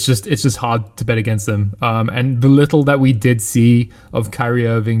it's just hard to bet against them. And the little that we did see of Kyrie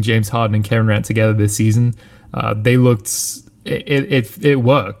Irving, James Harden, and Kevin Durant together this season, they looked. It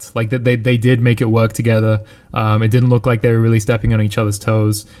worked. Like they did make it work together. It didn't look like they were really stepping on each other's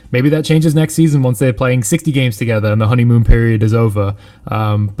toes. Maybe that changes next season once they're playing 60 games together and the honeymoon period is over.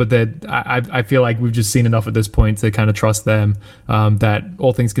 But I feel like we've just seen enough at this point to kind of trust them. That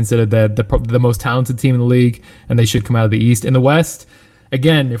all things considered, they're the most talented team in the league, and they should come out of the East. In the West,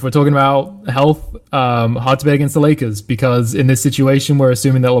 again, if we're talking about health, hard to bet against the Lakers, because in this situation, we're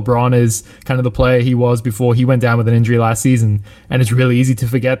assuming that LeBron is kind of the player he was before he went down with an injury last season. And it's really easy to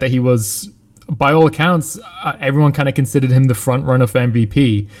forget that he was, by all accounts, everyone kind of considered him the front runner for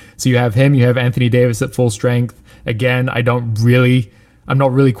MVP. So you have him, you have Anthony Davis at full strength. Again, I'm not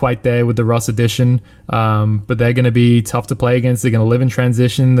really quite there with the Russ addition, but they're going to be tough to play against. They're going to live in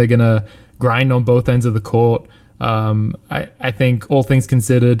transition. They're going to grind on both ends of the court. I think all things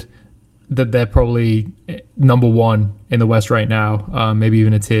considered that they're probably number 1 in the West right now, maybe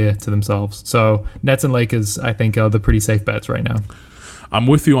even a tier to themselves. So Nets and Lakers, I think, are the pretty safe bets right now. I'm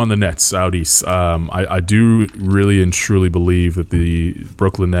with you on the Nets out East. I do really and truly believe that the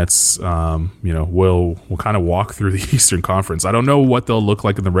Brooklyn Nets, will kind of walk through the Eastern Conference. I don't know what they'll look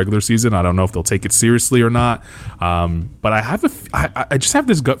like in the regular season. I don't know if they'll take it seriously or not. But I just have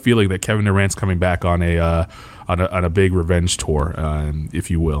this gut feeling that Kevin Durant's coming back on a big revenge tour, if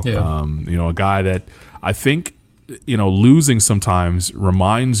you will. Yeah. A guy that I think, losing sometimes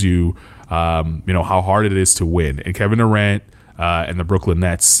reminds you, how hard it is to win. And Kevin Durant and the Brooklyn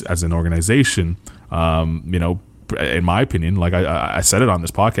Nets as an organization, in my opinion, like I said it on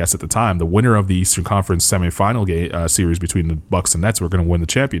this podcast at the time, the winner of the Eastern Conference semifinal series between the Bucks and Nets were going to win the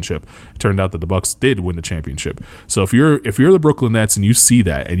championship. It turned out that the Bucks did win the championship. So if you're the Brooklyn Nets and you see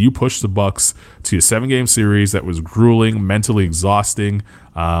that and you push the Bucks to a 7-game series that was grueling, mentally exhausting,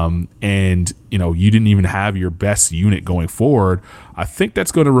 and you didn't even have your best unit going forward, I think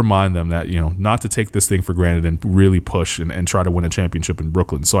that's going to remind them that, not to take this thing for granted and really push and try to win a championship in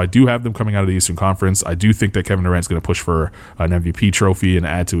Brooklyn. So I do have them coming out of the Eastern Conference. I do think that Kevin Durant's going to push for an MVP trophy and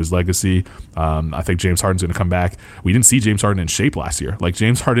add to his legacy. I think James Harden's going to come back. We didn't see James Harden in shape last year. Like,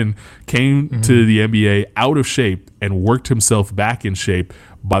 James Harden came to the NBA out of shape and worked himself back in shape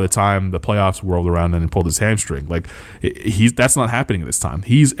by the time the playoffs rolled around and pulled his hamstring. Like, that's not happening this time.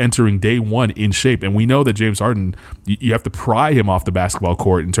 He's entering day one in shape, and we know that James Harden, you have to pry him off the basketball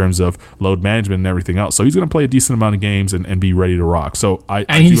court in terms of load management and everything else. So he's going to play a decent amount of games and be ready to rock. So by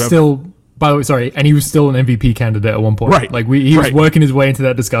the way, he was still an MVP candidate at one point. Right. Like, he was working his way into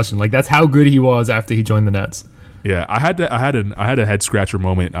that discussion. Like, that's how good he was after he joined the Nets. Yeah, I had a head scratcher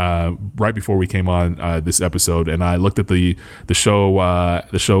moment right before we came on this episode, and I looked at the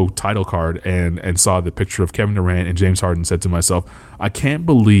show title card and saw the picture of Kevin Durant and James Harden. Said to myself, I can't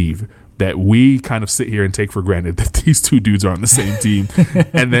believe that we kind of sit here and take for granted that these two dudes are on the same team.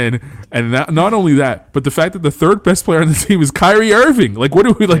 and not only that, but the fact that the third best player on the team is Kyrie Irving. Like, what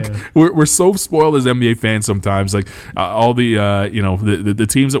do we like? Yeah. We're so spoiled as NBA fans sometimes. Like, all the the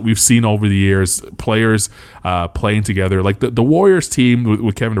teams that we've seen over the years, players playing together. Like the Warriors team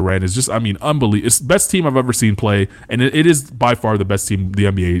with Kevin Durant is just, unbelievable. It's the best team I've ever seen play, and it is by far the best team the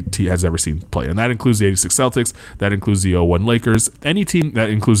NBA has ever seen play. And that includes the 86 Celtics, that includes the 01 Lakers, any team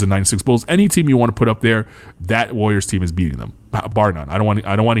that includes the 96 Bulls, any team you want to put up there, that Warriors team is beating them, bar none. I don't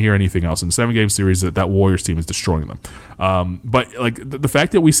want to hear anything else. In the 7-game series, that Warriors team is destroying them. But like the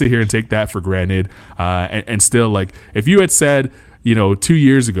fact that we sit here and take that for granted, and still, like, if you had said 2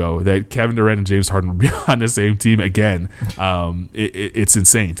 years ago that Kevin Durant and James Harden would be on the same team again, it's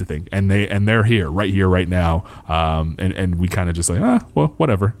insane to think. And they're here right now. And we kind of just like, well,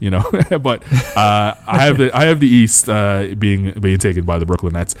 whatever, But I have the East being taken by the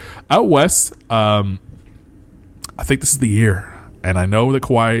Brooklyn Nets. Out West, I think this is the year, and I know that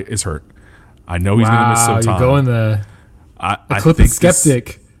Kawhi is hurt. I know he's going to miss some time. You're going the Clippers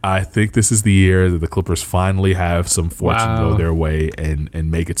skeptic. I think this is the year that the Clippers finally have some fortune go their way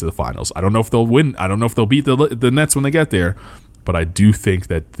and make it to the finals. I don't know if they'll win. I don't know if they'll beat the Nets when they get there, but I do think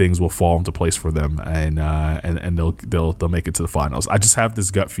that things will fall into place for them, and they'll make it to the finals. I just have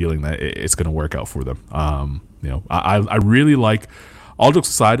this gut feeling that it's going to work out for them. I really like. All jokes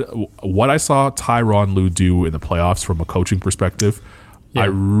aside, what I saw Tyronn Lue do in the playoffs from a coaching perspective, I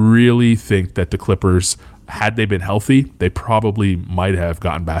really think that the Clippers, had they been healthy, they probably might have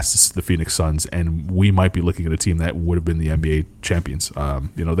gotten past the Phoenix Suns, and we might be looking at a team that would have been the NBA champions.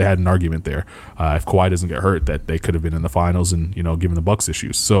 They had an argument there. If Kawhi doesn't get hurt, that they could have been in the finals and, given the Bucks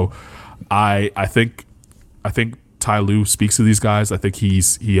issues. So I think Ty Lue speaks to these guys. I think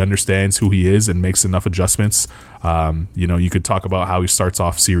he understands who he is and makes enough adjustments. You could talk about how he starts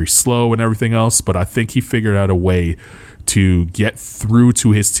off series slow and everything else, but I think he figured out a way to get through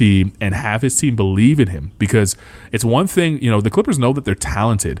to his team and have his team believe in him. Because it's one thing, the Clippers know that they're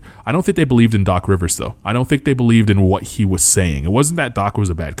talented. I don't think they believed in Doc Rivers, though. I don't think they believed in what he was saying. It wasn't that Doc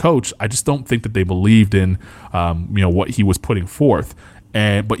was a bad coach. I just don't think that they believed in what he was putting forth.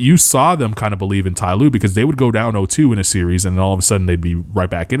 But you saw them kind of believe in Ty Lue, because they would go down 0-2 in a series, and then all of a sudden they'd be right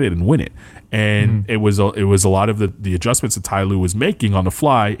back in it and win it. And it was a lot of the adjustments that Ty Lue was making on the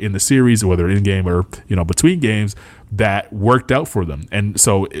fly in the series, whether in game or between games, that worked out for them. And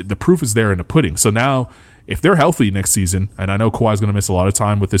so the proof is there in the pudding. So now, if they're healthy next season, and I know Kawhi's going to miss a lot of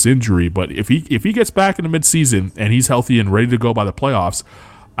time with this injury, but if he gets back in the midseason and he's healthy and ready to go by the playoffs,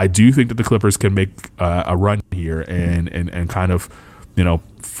 I do think that the Clippers can make a run here and kind of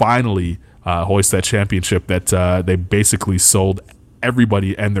finally hoist that championship that they basically sold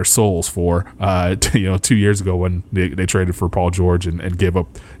everybody and their souls for 2 years ago when they traded for Paul George and gave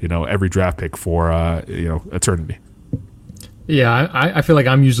up every draft pick for eternity. Yeah, I feel like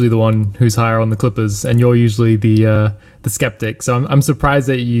I'm usually the one who's higher on the Clippers, and you're usually the skeptic. So I'm surprised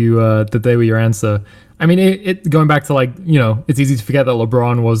that that they were your answer. I mean, it going back to it's easy to forget that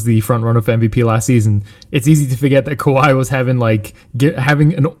LeBron was the front runner for MVP last season. It's easy to forget that Kawhi was having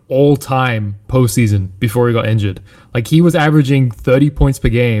an all-time postseason before he got injured. Like, he was averaging 30 points per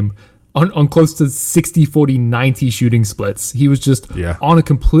game on close to 60-40-90 shooting splits. He was just on a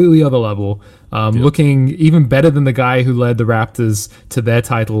completely other level, looking even better than the guy who led the Raptors to their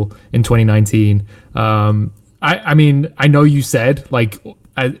title in 2019. I mean, I know you said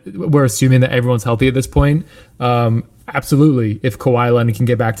we're assuming that everyone's healthy at this point. absolutely, if Kawhi Leonard can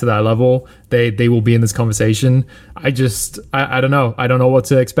get back to that level, they will be in this conversation. I don't know. I don't know what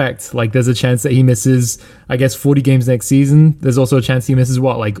to expect. Like, there's a chance that he misses, I guess, 40 games next season. There's also a chance he misses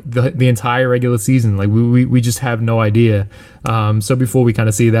the entire regular season. Like, we just have no idea. So before we kind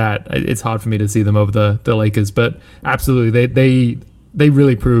of see that, it's hard for me to see them over the Lakers. But absolutely, they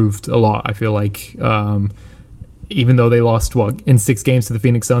really proved a lot, I feel like. Even though they lost in 6 games to the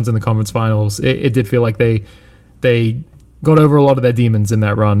Phoenix Suns in the conference finals, it did feel like they got over a lot of their demons in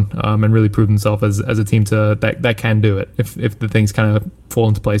that run, and really proved themselves as a team that can do it if the things kind of fall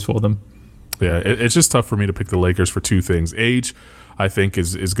into place for them. Yeah, it's just tough for me to pick the Lakers for 2 things. Age, I think,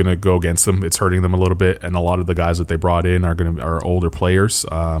 is going to go against them. It's hurting them a little bit, and a lot of the guys that they brought in are older players,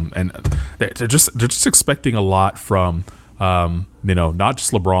 and they're just expecting a lot from. Not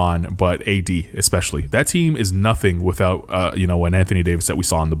just LeBron, but AD especially. That team is nothing without, an Anthony Davis that we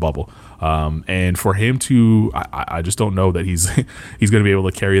saw in the bubble. And for him to, I just don't know that he's going to be able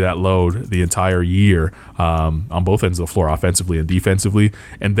to carry that load the entire year on both ends of the floor, offensively and defensively.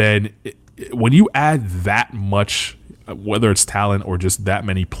 And then when you add that much, whether it's talent or just that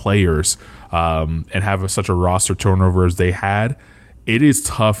many players, and have such a roster turnover as they had, it is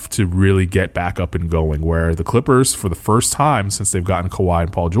tough to really get back up and going. Where the Clippers, for the first time since they've gotten Kawhi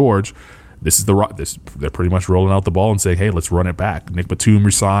and Paul George, they're pretty much rolling out the ball and saying, "Hey, let's run it back." Nick Batum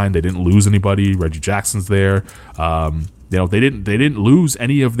resigned. They didn't lose anybody. Reggie Jackson's there. They didn't lose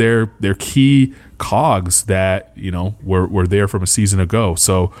any of their key cogs that were there from a season ago.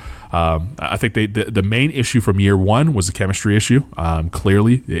 So I think the main issue from year one was a chemistry issue.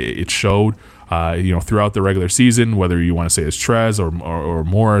 Clearly, it showed. Throughout the regular season, whether you want to say it's Trez or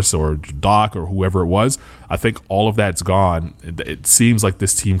Morris or Doc or whoever it was, I think all of that's gone. It seems like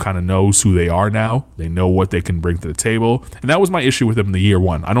this team kind of knows who they are now. They know what they can bring to the table. And that was my issue with them in the year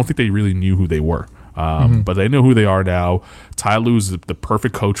one. I don't think they really knew who they were. But they know who they are now. Ty Lue's the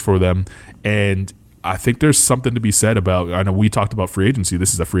perfect coach for them. And I think there's something to be said about, I know we talked about free agency.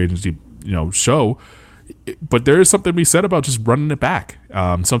 This is a free agency show. But there is something to be said about just running it back.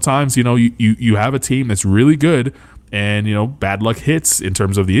 Sometimes, you have a team that's really good and, bad luck hits in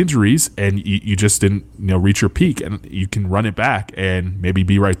terms of the injuries and you just didn't, reach your peak, and you can run it back and maybe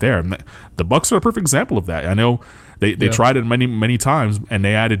be right there. And the Bucks are a perfect example of that. I know they tried it many, many times and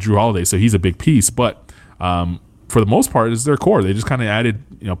they added Drew Holiday, so he's a big piece. But for the most part, it's their core. They just kind of added,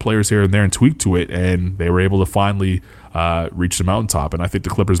 players here and there and tweaked to it, and they were able to finally reach the mountaintop. And I think the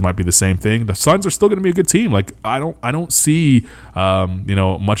Clippers might be the same thing. The Suns are still going to be a good team. Like, I don't see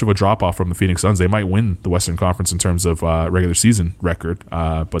much of a drop off from the Phoenix Suns. They might win the Western Conference in terms of regular season record,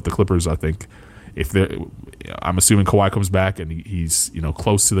 but the Clippers, I think, I'm assuming Kawhi comes back and he's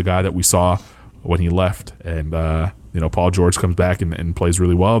close to the guy that we saw when he left, and Paul George comes back and plays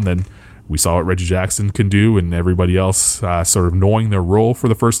really well, and then we saw what Reggie Jackson can do, and everybody else sort of knowing their role for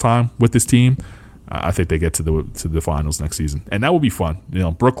the first time with this team. I think they get to the finals next season, and that will be fun.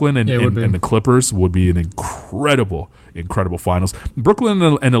 Brooklyn and the Clippers would be an incredible finals. Brooklyn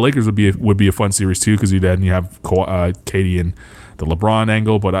and the Lakers would be a fun series too, because you have KD and the LeBron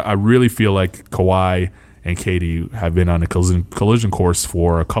angle. But I really feel like Kawhi and KD have been on a collision course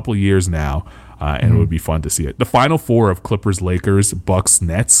for a couple of years now. And it would be fun to see it. The Final Four of Clippers, Lakers, Bucks,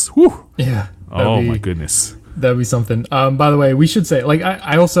 Nets. Whew. Yeah. My goodness. That'd be something. By the way, we should say,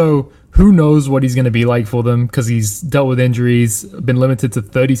 I also, who knows what he's going to be like for them, because he's dealt with injuries, been limited to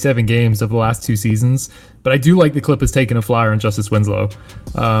 37 games over the last 2 seasons. But I do like the Clippers taking a flyer on Justice Winslow.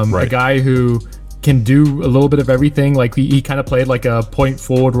 Right. A guy who can do a little bit of everything. Like he kind of played like a point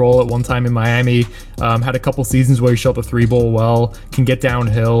forward role at one time in Miami. Had a couple seasons where he shot the 3-ball well, can get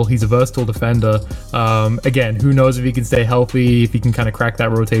downhill. He's a versatile defender. Again, who knows if he can stay healthy, if he can kind of crack that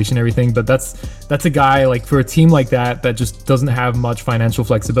rotation, everything. But that's a guy, like, for a team like that just doesn't have much financial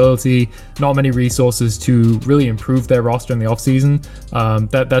flexibility, not many resources to really improve their roster in the offseason.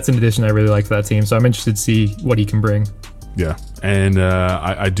 That's an addition I really like for that team. So I'm interested to see what he can bring. Yeah, and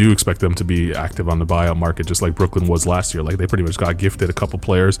I do expect them to be active on the buyout market, just like Brooklyn was last year. Like, they pretty much got gifted a couple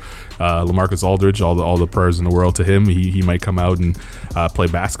players. LaMarcus Aldridge, all the prayers in the world to him. He might come out and play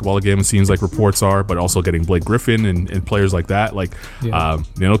basketball again, it seems like reports are, but also getting Blake Griffin and players like that. Like,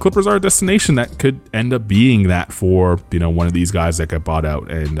 Clippers are a destination that could end up being that for, one of these guys that got bought out.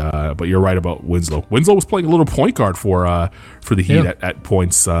 And but you're right about Winslow. Winslow was playing a little point guard for the Heat at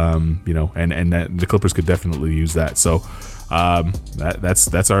points, and the Clippers could definitely use that. So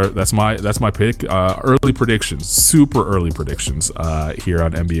that's my pick. Early predictions, super early predictions here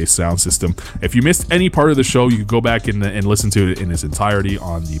on NBA Sound System. If you missed any part of the show, you can go back and listen to it in its entirety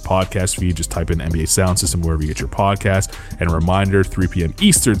on the podcast feed. Just type in NBA Sound System wherever you get your podcast. And a reminder, 3 p.m.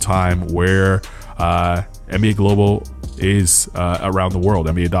 Eastern time, where NBA Global is around the world.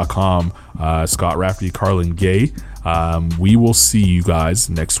 NBA.com, Scott Rafferty, Carlin Gay. We will see you guys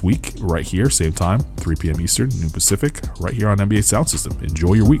next week right here, same time, 3 p.m. Eastern, noon Pacific, right here on NBA Sound System.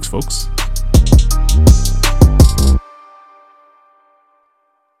 Enjoy your weeks, folks.